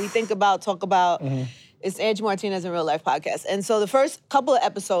shit that we think about, talk about. It's Angie Martinez in Real Life podcast, and so the first couple of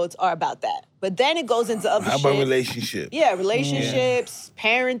episodes are about that, but then it goes into other How shit. about relationship? Yeah, relationships,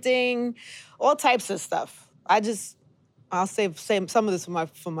 parenting, all types of stuff. I'll save some of this for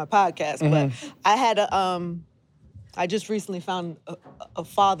my podcast, but I had I just recently found a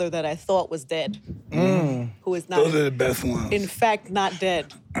father that I thought was dead, who is not. Those are the best ones. In fact, not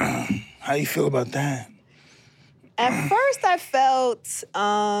dead. How you feel about that? At first, I felt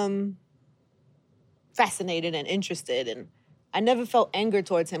fascinated and interested, and I never felt anger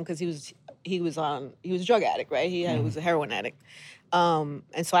towards him because he was a drug addict, right? He was a heroin addict, and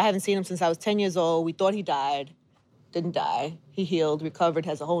so I haven't seen him since I was 10 years old. We thought he died, didn't die. He healed, recovered,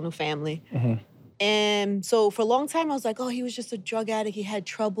 has a whole new family, and so for a long time I was like, oh, he was just a drug addict. He had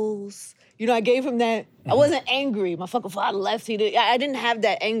troubles. I gave him that. I wasn't angry. My fucking father left. I didn't have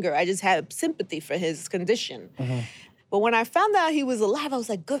that anger. I just had sympathy for his condition. But when I found out he was alive, I was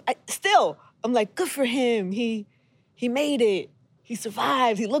like, good. I'm like, good for him. He made it. He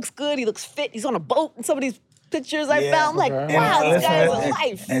survived. He looks good. He looks fit. He's on a boat in some of these pictures I Yeah. found. I'm like, Okay. wow, this guy is and-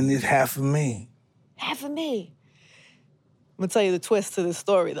 alive. And it's half of me. Half of me. I'm gonna tell you the twist to this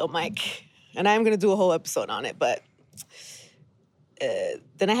story though, Mike. And I am gonna do a whole episode on it, but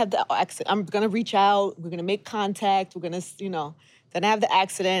then I have the accident. I'm gonna reach out. We're gonna make contact. We're gonna, Then I have the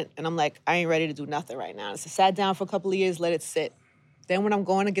accident, and I'm like, I ain't ready to do nothing right now. So I sat down for a couple of years, let it sit. Then when I'm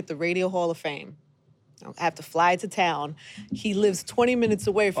going to get the Radio Hall of Fame, I have to fly to town. He lives 20 minutes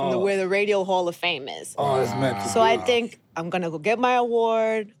away from where the Radio Hall of Fame is. Oh, it's meant to So I think I'm gonna go get my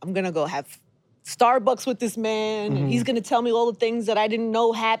award. I'm gonna go have Starbucks with this man. And he's gonna tell me all the things that I didn't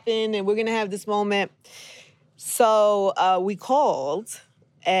know happened, and we're gonna have this moment. So we called,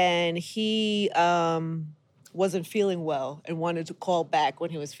 and he wasn't feeling well and wanted to call back when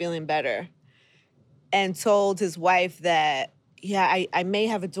he was feeling better, and told his wife that, I may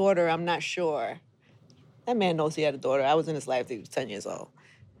have a daughter, I'm not sure. That man knows he had a daughter. I was in his life, he was 10 years old.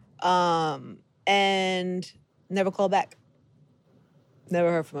 And never called back.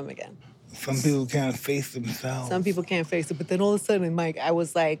 Never heard from him again. Some people can't face themselves. Some people can't face it, but then all of a sudden, Mike, I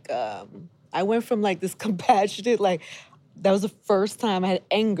was like, I went from like this compassionate, like, that was the first time I had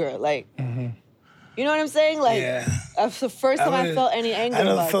anger, like, you know what I'm saying? Like, Yeah. that's the first time I felt any anger I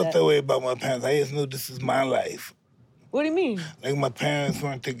never about felt that way about my parents. I just knew this is my life. What do you mean? Like, my parents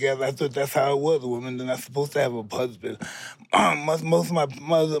weren't together. I thought that's how it was. A woman they're not supposed to have a husband.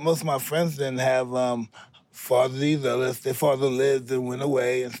 Most of my friends didn't have fathers either. Unless their father lived and went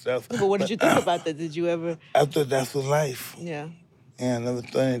away and stuff. But what did you think about that? Did you ever? I thought that was life. Yeah. Yeah, I never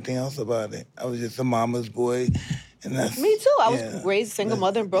thought anything else about it. I was just a mama's boy, and that's Me too. I was yeah, raised single that-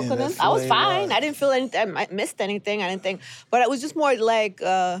 mother in Brooklyn. yeah, And that's the I was way it fine. was. I didn't feel anything. I missed anything. I didn't think. But it was just more like,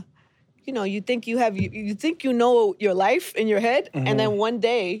 you think you think you know your life in your head, and then one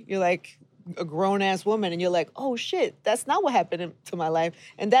day you're like a grown ass woman, and you're like, oh shit, that's not what happened to my life,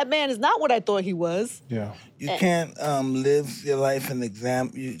 and that man is not what I thought he was. Yeah. You can't live your life and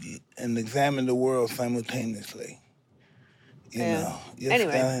examine the world simultaneously. You Yeah. know, just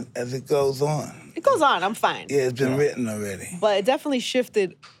Anyway. kinda as it goes on. It goes on. I'm fine. Yeah, it's been written already. But it definitely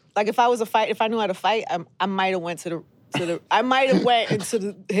shifted. Like if I knew how to fight, I might have went to the I might have went into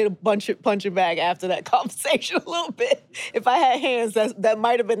the hit a punching bag after that conversation a little bit. If I had hands, that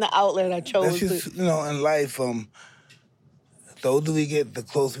might have been the outlet I chose. That's just, in life, the older we get, the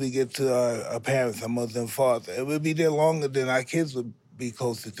closer we get to our parents, our mother and father. It would be there longer than our kids would be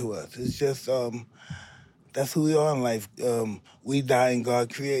closer to us. It's just, that's who we are in life. We die and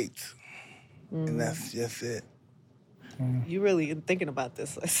God creates. And that's just it. You really thinking about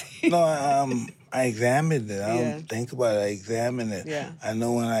this? I see. No, I examined it. I Yeah. don't think about it. I examine it. Yeah. I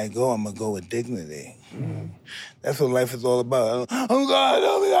know when I go, I'm going to go with dignity. That's what life is all about. Oh, God, I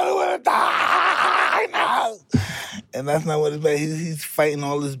don't want to die now. And that's not what it's about. He's fighting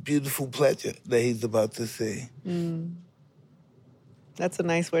all this beautiful pleasure that he's about to see. That's a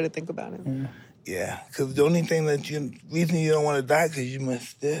nice way to think about it. Yeah, because the only thing reason you don't want to die because you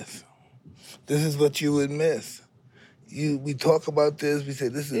miss this. This is what you would miss. We talk about this, we say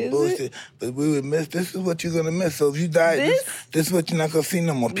this is bullshit, but we would miss, this is what you're going to miss. So if you die, this is what you're not going to see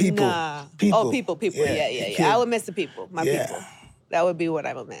no more. People. Nah. People. Oh, people. Yeah. I would miss the people, my people. That would be what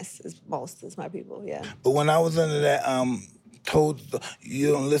I would miss is my people, yeah. But when I was under that, told,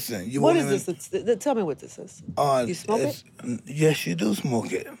 you don't listen. What is this? Tell me what this is. You smoke it? Yes, you do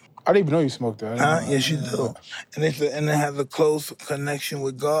smoke it. I didn't even know you smoked that. Yes, you do. And it has a close connection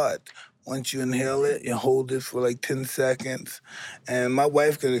with God. Once you inhale it, you hold it for like 10 seconds. And my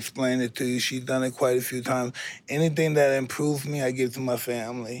wife could explain it to you. She's done it quite a few times. Anything that improved me, I give to my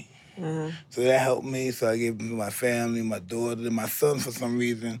family. So that helped me. So I gave it to my family, my daughter, my son for some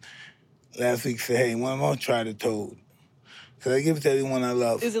reason. Last week said, hey, why don't I try the toad? Because I give it to everyone I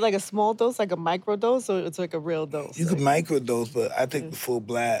love. Is it like a small dose, like a micro dose, or it's like a real dose? You can micro dose, but I take the full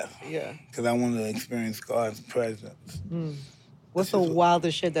blast. Yeah. Because I want to experience God's presence. What's the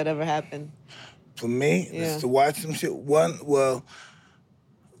wildest shit that ever happened? For me, is to watch some shit. It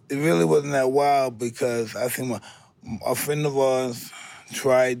really wasn't that wild because I think a friend of ours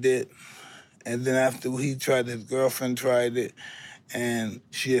tried it, and then after he tried it, his girlfriend tried it, and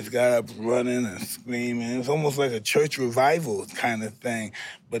she just got up running and screaming. It was almost like a church revival kind of thing,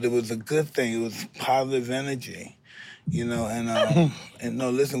 but it was a good thing. It was positive energy. You know, and no,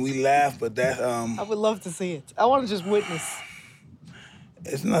 listen, we laugh, but that I would love to see it. I want to just witness.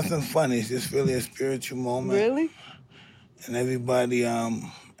 It's nothing funny. It's just really a spiritual moment. Really? And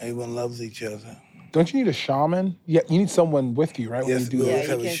everyone loves each other. Don't you need a shaman? Yeah, you need someone with you, right? Yes, we always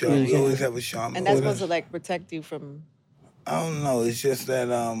have a shaman. We always have a shaman. And that's supposed to like protect you from. I don't know. It's just that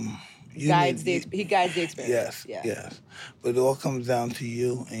he guides the experience. Yes. But it all comes down to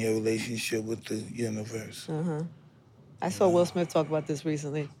you and your relationship with the universe. I saw Will Smith talk about this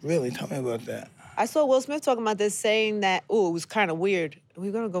recently. Really? Tell me about that. I saw Will Smith talking about this, saying that, it was kind of weird.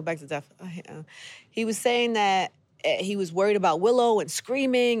 We're going to go back to death. He was saying that he was worried about Willow and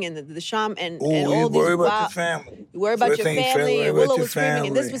screaming and the shaman and all these worried about your family. You worry about your family, and Willow was screaming,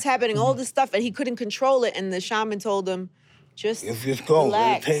 and this was happening, all this stuff, and he couldn't control it, and the shaman told him, just go.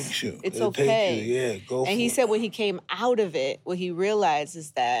 Relax. It takes you. It's okay. Take you. Yeah, go And he said when he came out of it, what he realized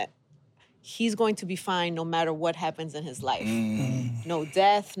is that he's going to be fine no matter what happens in his life. No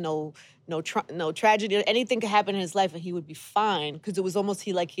death, no tragedy, anything could happen in his life and he would be fine because it was almost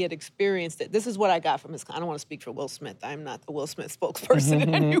he had experienced it. This is what I got from I don't want to speak for Will Smith. I'm not the Will Smith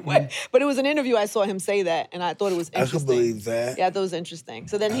spokesperson anyway. But it was an interview I saw him say that and I thought it was interesting. I could believe that. Yeah, I thought it was interesting.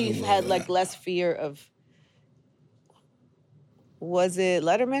 So then he had less fear of, was it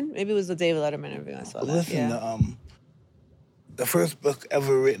Letterman? Maybe it was the David Letterman interview I saw that. Listen, the first book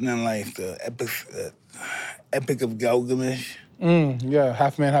ever written in life, the Epic of Gilgamesh. Yeah,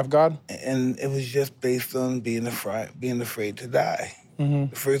 half man, half God. And it was just based on being afraid to die. The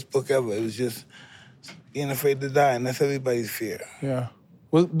first book ever. It was just being afraid to die, and that's everybody's fear. Yeah.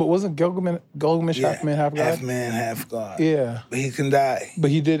 But wasn't Gilgamesh half man, half God? Half man, half God. Yeah. But he can die. But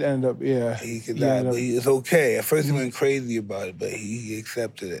he did end up, He could die, but it's okay. At first he went crazy about it, but he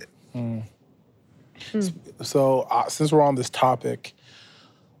accepted it. So since we're on this topic,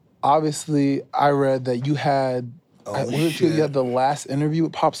 obviously I read that you had, you had the last interview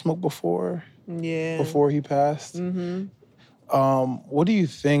with Pop Smoke before he passed. What do you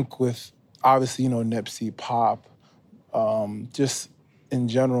think with, obviously, Nipsey, Pop, just in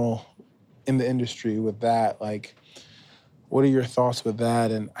general in the industry with that? Like, what are your thoughts with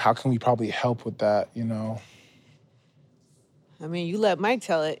that and how can we probably help with that, I mean, you let Mike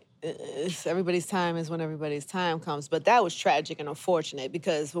tell it. Everybody's time is when everybody's time comes. But that was tragic and unfortunate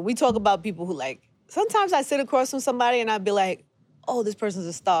because when we talk about people who sometimes I sit across from somebody and I'd be like, oh, this person's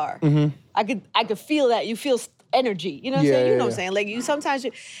a star. I could feel that. You feel energy. You know what I'm saying? You know what I'm saying?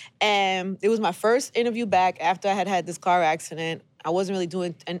 Like and it was my first interview back after I had this car accident. I wasn't really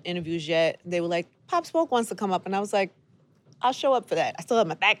doing interviews yet. They were like, Pop Smoke wants to come up. And I was like, I'll show up for that. I still have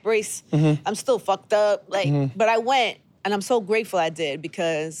my back brace. I'm still fucked up. But I went. And I'm so grateful I did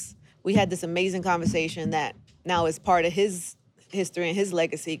because we had this amazing conversation that now is part of his history and his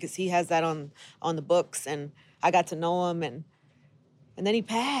legacy because he has that on the books. And I got to know him. And then he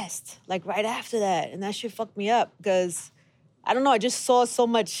passed, right after that. And that shit fucked me up because, I don't know, I just saw so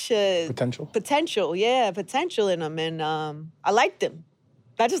much... potential? Potential in him. And I liked him.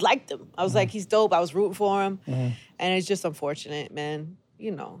 I just liked him. I was like, he's dope. I was rooting for him. And it's just unfortunate, man.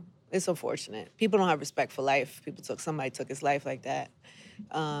 It's unfortunate. People don't have respect for life. Somebody took his life like that.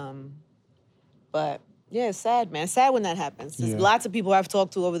 But Yeah, it's sad, man. It's sad when that happens. There's Yeah. lots of people I've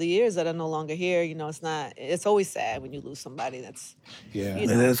talked to over the years that are no longer here. You know, it's always sad when you lose somebody that's, Yeah. you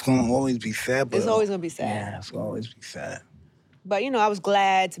And know, it's gonna always be sad. But it's always going to be sad. Yeah, it's gonna always be sad. But, you know, I was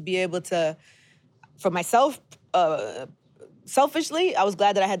glad to be able to, for myself, selfishly, I was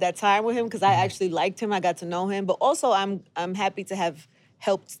glad that I had that time with him because I actually liked him. I got to know him. But also, I'm happy to have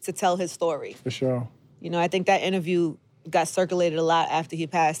helped to tell his story. For sure. You know, I think that interview got circulated a lot after he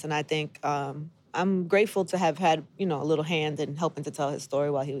passed, and I think I'm grateful to have had, you know, a little hand in helping to tell his story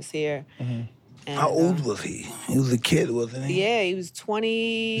while he was here. Mm-hmm. And, How old was he? He was a kid, wasn't he? Yeah, he was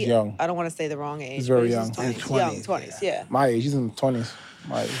 20. He's young. I don't want to say the wrong age. He's very but young. His 20s. His Young 20s, 20s, yeah. My age, he's in the 20s.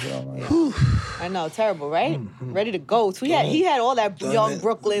 My age, yeah. I know, terrible, right? Ready to go. So he had all that young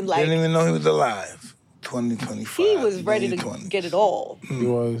Brooklyn, like, Didn't even know he was alive. 2025. he was ready to 20. get it all. He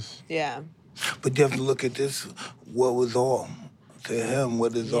was. Yeah. But you have to look at this. What was all? To him,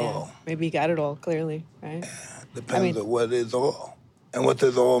 what is Yeah. all? Maybe he got it all, clearly, right? Depends on what is all. And what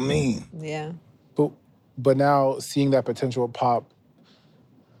does all mean? Yeah. But now seeing that potential pop,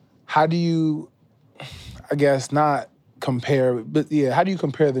 how do you, I guess not compare, but yeah, how do you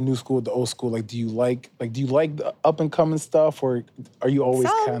compare the new school with the old school? Like, do you like the up and coming stuff, or are you always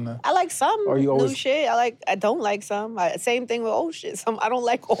kind of? I like some Or you new always- shit. I don't like some. Same thing with old shit. I don't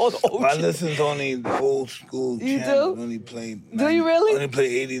like all the old I shit. listen to only the old school You channels. do? Only play. Do you really? Only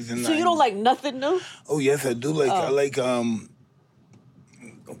play 80s and 90s. So you don't like nothing new? Oh yes, I do. Like I like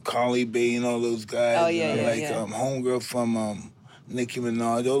Carly Bay and all those guys. Oh, yeah, and I yeah, like yeah. Homegirl from Nicki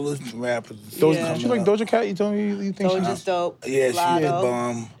Minaj. All those rappers. Doja, Yeah. you like Doja Cat? You told me you think Doja's she's dope. Yeah, she's a Lotto.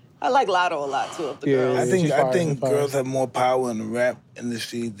 bomb. I like Lotto a lot too. Of the Yeah. girls. I think she's I fire, think she's fire. girls have more power in the rap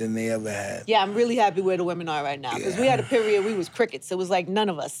industry than they ever had. Yeah, I'm really happy where the women are right now because we had a period we was crickets. It was like none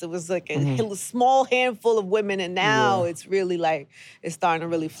of us. It was like a small handful of women, and now it's really like it's starting to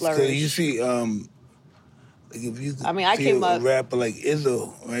really flourish. So you see, like if you I mean, I see came a up- rapper like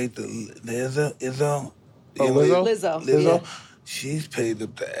Izzo, right? The Izzo. Oh, You know, Lizzo. Lizzo. Yeah. She's paid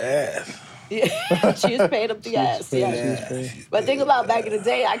up the ass. Yeah, she was paid up the ass. paid- Yeah. she's paid. she's But paid think up about the back in the ass.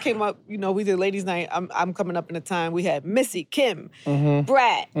 day, I came up, you know, we did ladies' night. I'm coming up in the time we had Missy, Kim,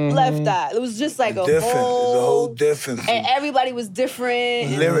 Brat, Left Eye. It was just like a Different. It's a whole whole difference. and everybody was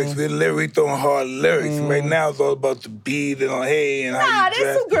different. Lyrics, we throwing hard lyrics. Right now it's all about the beat and hey and Nah, how you there's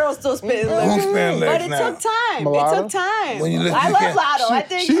dress. some girls still spitting Who's lyrics. spitting lyrics But it now? took time. Mulatto? It took time. When you listen, I you love can't- Lotto. I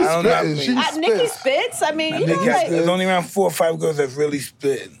think She's I don't know. spitting. She Nikki spits. spits. I mean, you know, Nikki like, There's only around 4 or 5 girls that really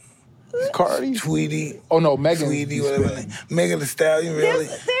spit. Cardi? Tweety, Oh no, Megan. Tweety, whatever. her name. Megan Thee Stallion, really.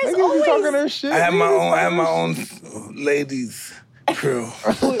 there's Megan be always talking her shit. I have my own ladies crew.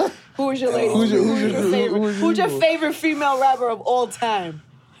 who was your lady? Who's your- favorite? Who's your favorite female rapper of all time?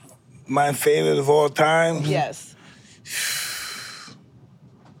 My favorite of all time. Yes.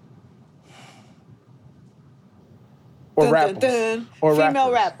 Or Dun, rappers. dun, dun. Or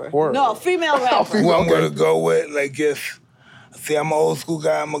female rappers. rapper. Or- No, female rapper. Who I'm Okay. gonna go with, like if see, I'm an old school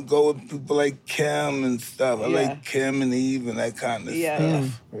guy. I'm gonna go with people like Kim and stuff. I Yeah. like Kim and Eve and that kind of Yeah,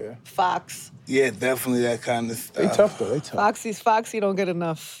 stuff. Yeah. Fox. Yeah, definitely that kind of stuff. They tough though. They tough. Foxy don't get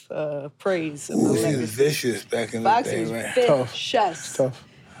enough praise. in Ooh, the she was legacy. vicious back in the Foxy day, was right? Tough. vicious. Tough.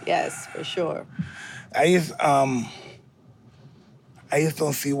 Yes, for sure. I just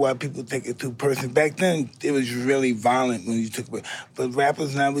don't see why people take it too personal. Back then, it was really violent when you took it. But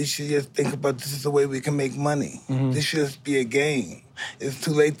rappers now, we should just think about this is the way we can make money. This should just be a game. It's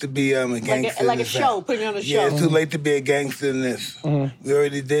too late to be a gangster. Like in a this. show, putting on a Yeah, show. it's too late to be a gangster in this. We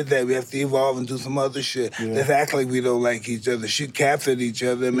already did that. We have to evolve and do some other shit. Let's act like we don't like each other, shoot caps at each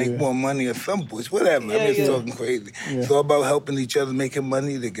other, and make more money or some bush, whatever. Yeah, I'm just yeah. talking crazy. It's all about helping each other, making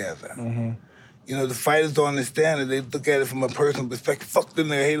money together. You know, the fighters don't understand it. They look at it from a personal perspective. Fuck them,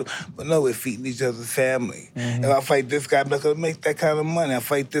 they hate them. But no, we're feeding each other's family. If I fight this guy, I'm not going to make that kind of money. I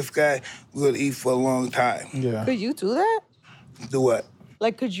fight this guy, we're going to eat for a long time. Yeah. Could you do that? Do what?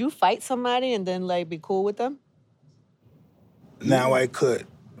 Like, could you fight somebody and then like be cool with them? Now I could.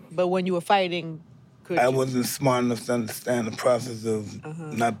 But when you were fighting, could I you? wasn't smart enough to understand the process of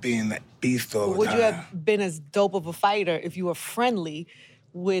not being that beast all But the would time. you have been as dope of a fighter if you were friendly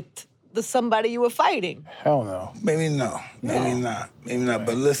with the somebody you were fighting? Hell no. Maybe no. Maybe not. Maybe not.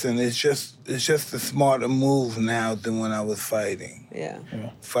 But listen, it's just a smarter move now than when I was fighting. Yeah.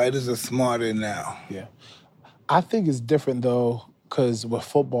 Fighters are smarter now. Yeah. I think it's different though, because with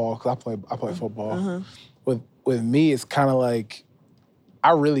football, because I play football. With me, it's kind of like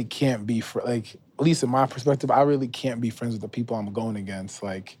I really can't be like, at least in my perspective, I really can't be friends with the people I'm going against.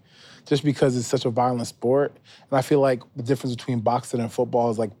 Like, just because it's such a violent sport. And I feel like the difference between boxing and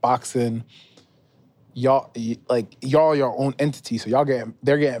football is like boxing, y'all are your own entity. So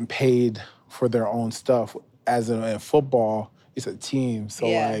they're getting paid for their own stuff. As in football, it's a team, so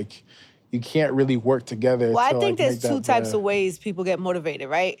like you can't really work together. Well, I think like, there's two types of ways people get motivated,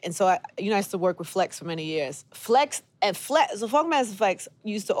 right? And so I used to work with Flex for many years. So Funkmaster Flex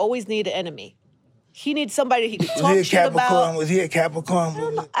used to always need an enemy. He needs somebody he could talk shit about. Was he a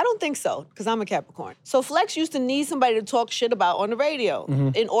Capricorn? I don't think so, because I'm a Capricorn. So Flex used to need somebody to talk shit about on the radio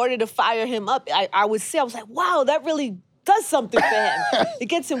in order to fire him up. I was like, wow, that really does something for him. It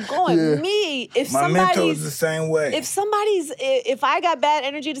gets him going. Me, if my mentor's the same way. If I got bad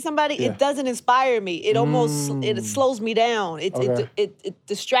energy to somebody, it doesn't inspire me. It almost it slows me down. It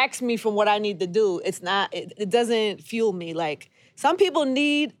distracts me from what I need to do. It doesn't fuel me. Like, some people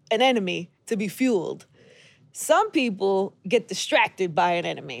need an enemy to be fueled. Some people get distracted by an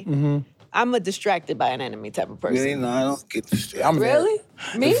enemy. I'm a distracted by an enemy type of person. Really? No, I don't get distracted. Really?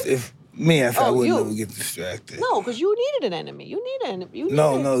 Me? I would never get distracted. No, because you needed an enemy. You need an enemy.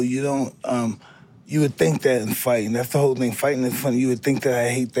 No, you don't. You would think that in fighting. That's the whole thing. Fighting is funny. You would think that I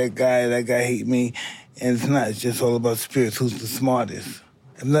hate that guy hate me. And it's not. It's just all about spirits. Who's the smartest?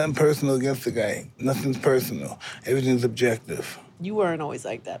 There's nothing personal against the guy. Nothing's personal. Everything's objective. You weren't always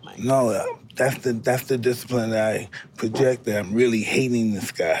like that, Mike. No, that's the discipline that I project, that I'm really hating this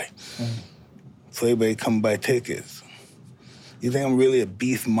guy. So everybody come buy tickets. You think I'm really a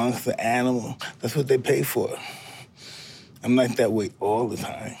beast monster animal? That's what they pay for. I'm like that way all the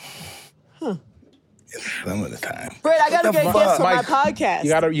time. Some of the time. Brett, I gotta get guests on my podcast.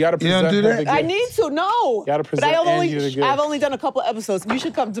 You gotta present. You don't do that? I need to. No. You gotta present. But I've only done a couple episodes. You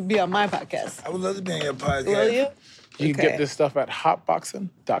should come to be on my podcast. I would love to be on your podcast. Will you? You can get this stuff at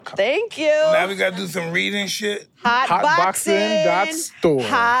hotboxing.com. Thank you. Now we gotta do some reading shit. Hotboxing.store.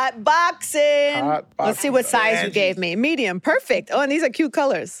 Hotboxing. Let's see what size you gave me. Medium. Perfect. Oh, and these are cute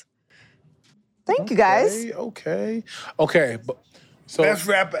colors. Thank you, guys. Okay. So, best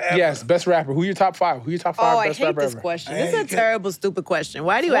rapper ever. Yes, best rapper. Who your top 5? Who your top 5 Oh, best I hate rapper this ever? question. This is a terrible, stupid question.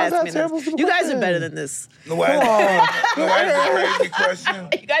 Why do you ask me this? You guys are better than this. No, why is it a crazy question?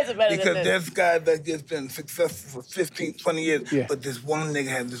 You guys are better than Because this. there's guys that just been successful for 15, 20 years, Yeah. but this one nigga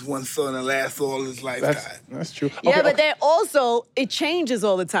had this one song that lasts all his lifetime. That's true. Yeah, but then also, it changes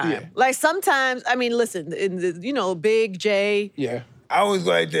all the time. Yeah. Like, sometimes, I mean, listen, Big J. Yeah. I always go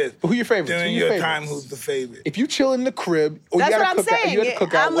like this. Who your favorites? During Who your your time, favorites? who's the favorite? If you chill in the crib, or That's you what gotta I'm cook out, saying. you gotta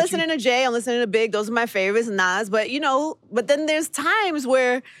cook out. I'm listening to Jay, I'm listening to Big. Those are my favorites, Nas. But, but then there's times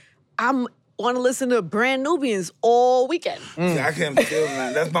where I want to listen to Brand Nubians all weekend. See, I can't feel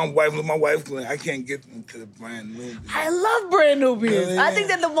that. That's my wife. My wife's I can't get into the Brand Nubians. I love Brand Nubians. Really? I think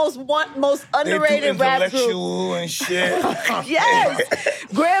they're the most They're underrated too rap group. intellectual and shit. Yes.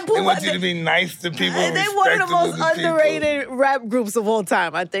 Grand They Puma. want you to be nice to people. They're one of the most respectable to people. underrated rap groups of all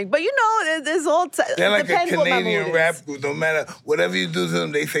time, I think. But there's all time. They're like a Canadian rap group. No matter whatever you do to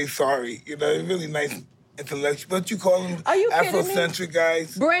them, they say sorry. They're really nice, intellectual. But you call them Are you kidding me? Afrocentric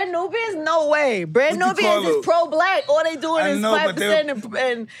guys. Brand Nubians? No way. Brand What you Nubians call is pro-black. All they doing I is know, but 5%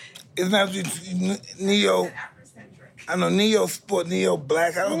 and It's not neo. I know neo sport, neo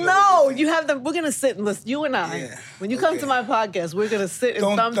black. I don't know. no, you have them. We're gonna sit and listen. You and I. Yeah, When you come to my podcast, we're gonna sit and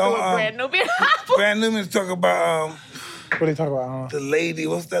thumb through a Brand Nubian album. Brand Nubians talk about What are they talking about? the lady.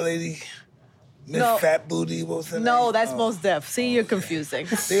 What's that lady? Miss No. Fat Booty. What's her name? No, that's Most Def. See, you're confusing.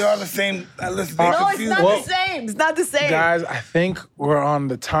 They are the same. Listen, they're No, it's confused. not Well, the same. It's not the same. Guys, I think we're on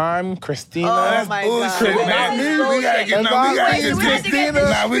the time. Christina. Oh, That's my bullshit, God. man. That's We gotta bullshit. get. No, we gotta Wait, get we have to get Christina. this-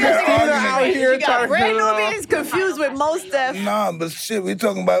 Nah, we we gotta have to get argue. this out straight. here You got trying to Brand get it off. Nubians confused with Most Def. Nah, but shit, we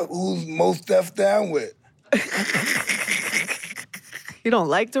talking about who's most deaf down with. You don't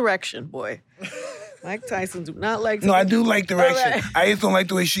like direction, boy. Mike Tyson do not like. No, I do like direction. All right. I just don't like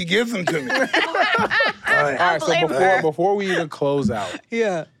the way she gives them to me. All right, so blame her. before we even close out,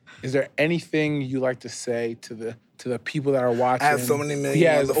 Yeah. is there anything you like to say to the people that are watching? I have so many million He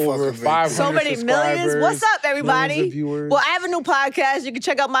has over motherfuckers. 500 So many millions. subscribers, What's up, everybody? millions of viewers. Well, I have a new podcast. You can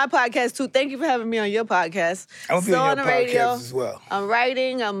check out my podcast too. Thank you for having me on your podcast. I'm gonna be Still on the your radio. podcast as well. I'm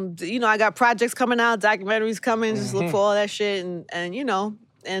writing. I got projects coming out, documentaries coming. Just look for all that shit, and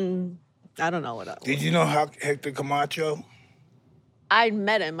and I don't know what else. Did you know Hector Camacho? I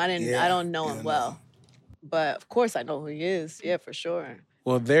met him. I didn't. Yeah, I don't know you him know. well, but of course I know who he is. Yeah, for sure.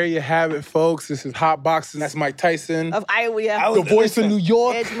 Well, there you have it, folks. This is Hot Boxing. That's Mike Tyson, Of Iowa, I the would- voice of New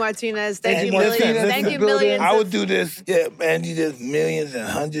York. Angie Martinez. Thank Angie you, millions. Martinez Thank in you, the building. millions. I would do this. Yeah, man, you did millions and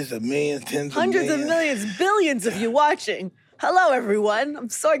hundreds of millions, tens Hundreds of of millions. millions, billions of you watching. Hello, everyone. I'm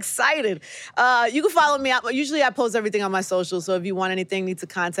so excited. You can follow me. Usually I post everything on my socials, so if you want anything, need to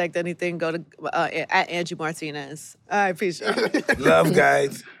contact anything, go to at Angie Martinez. All right, peace. Love,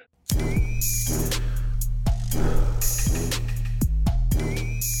 guys.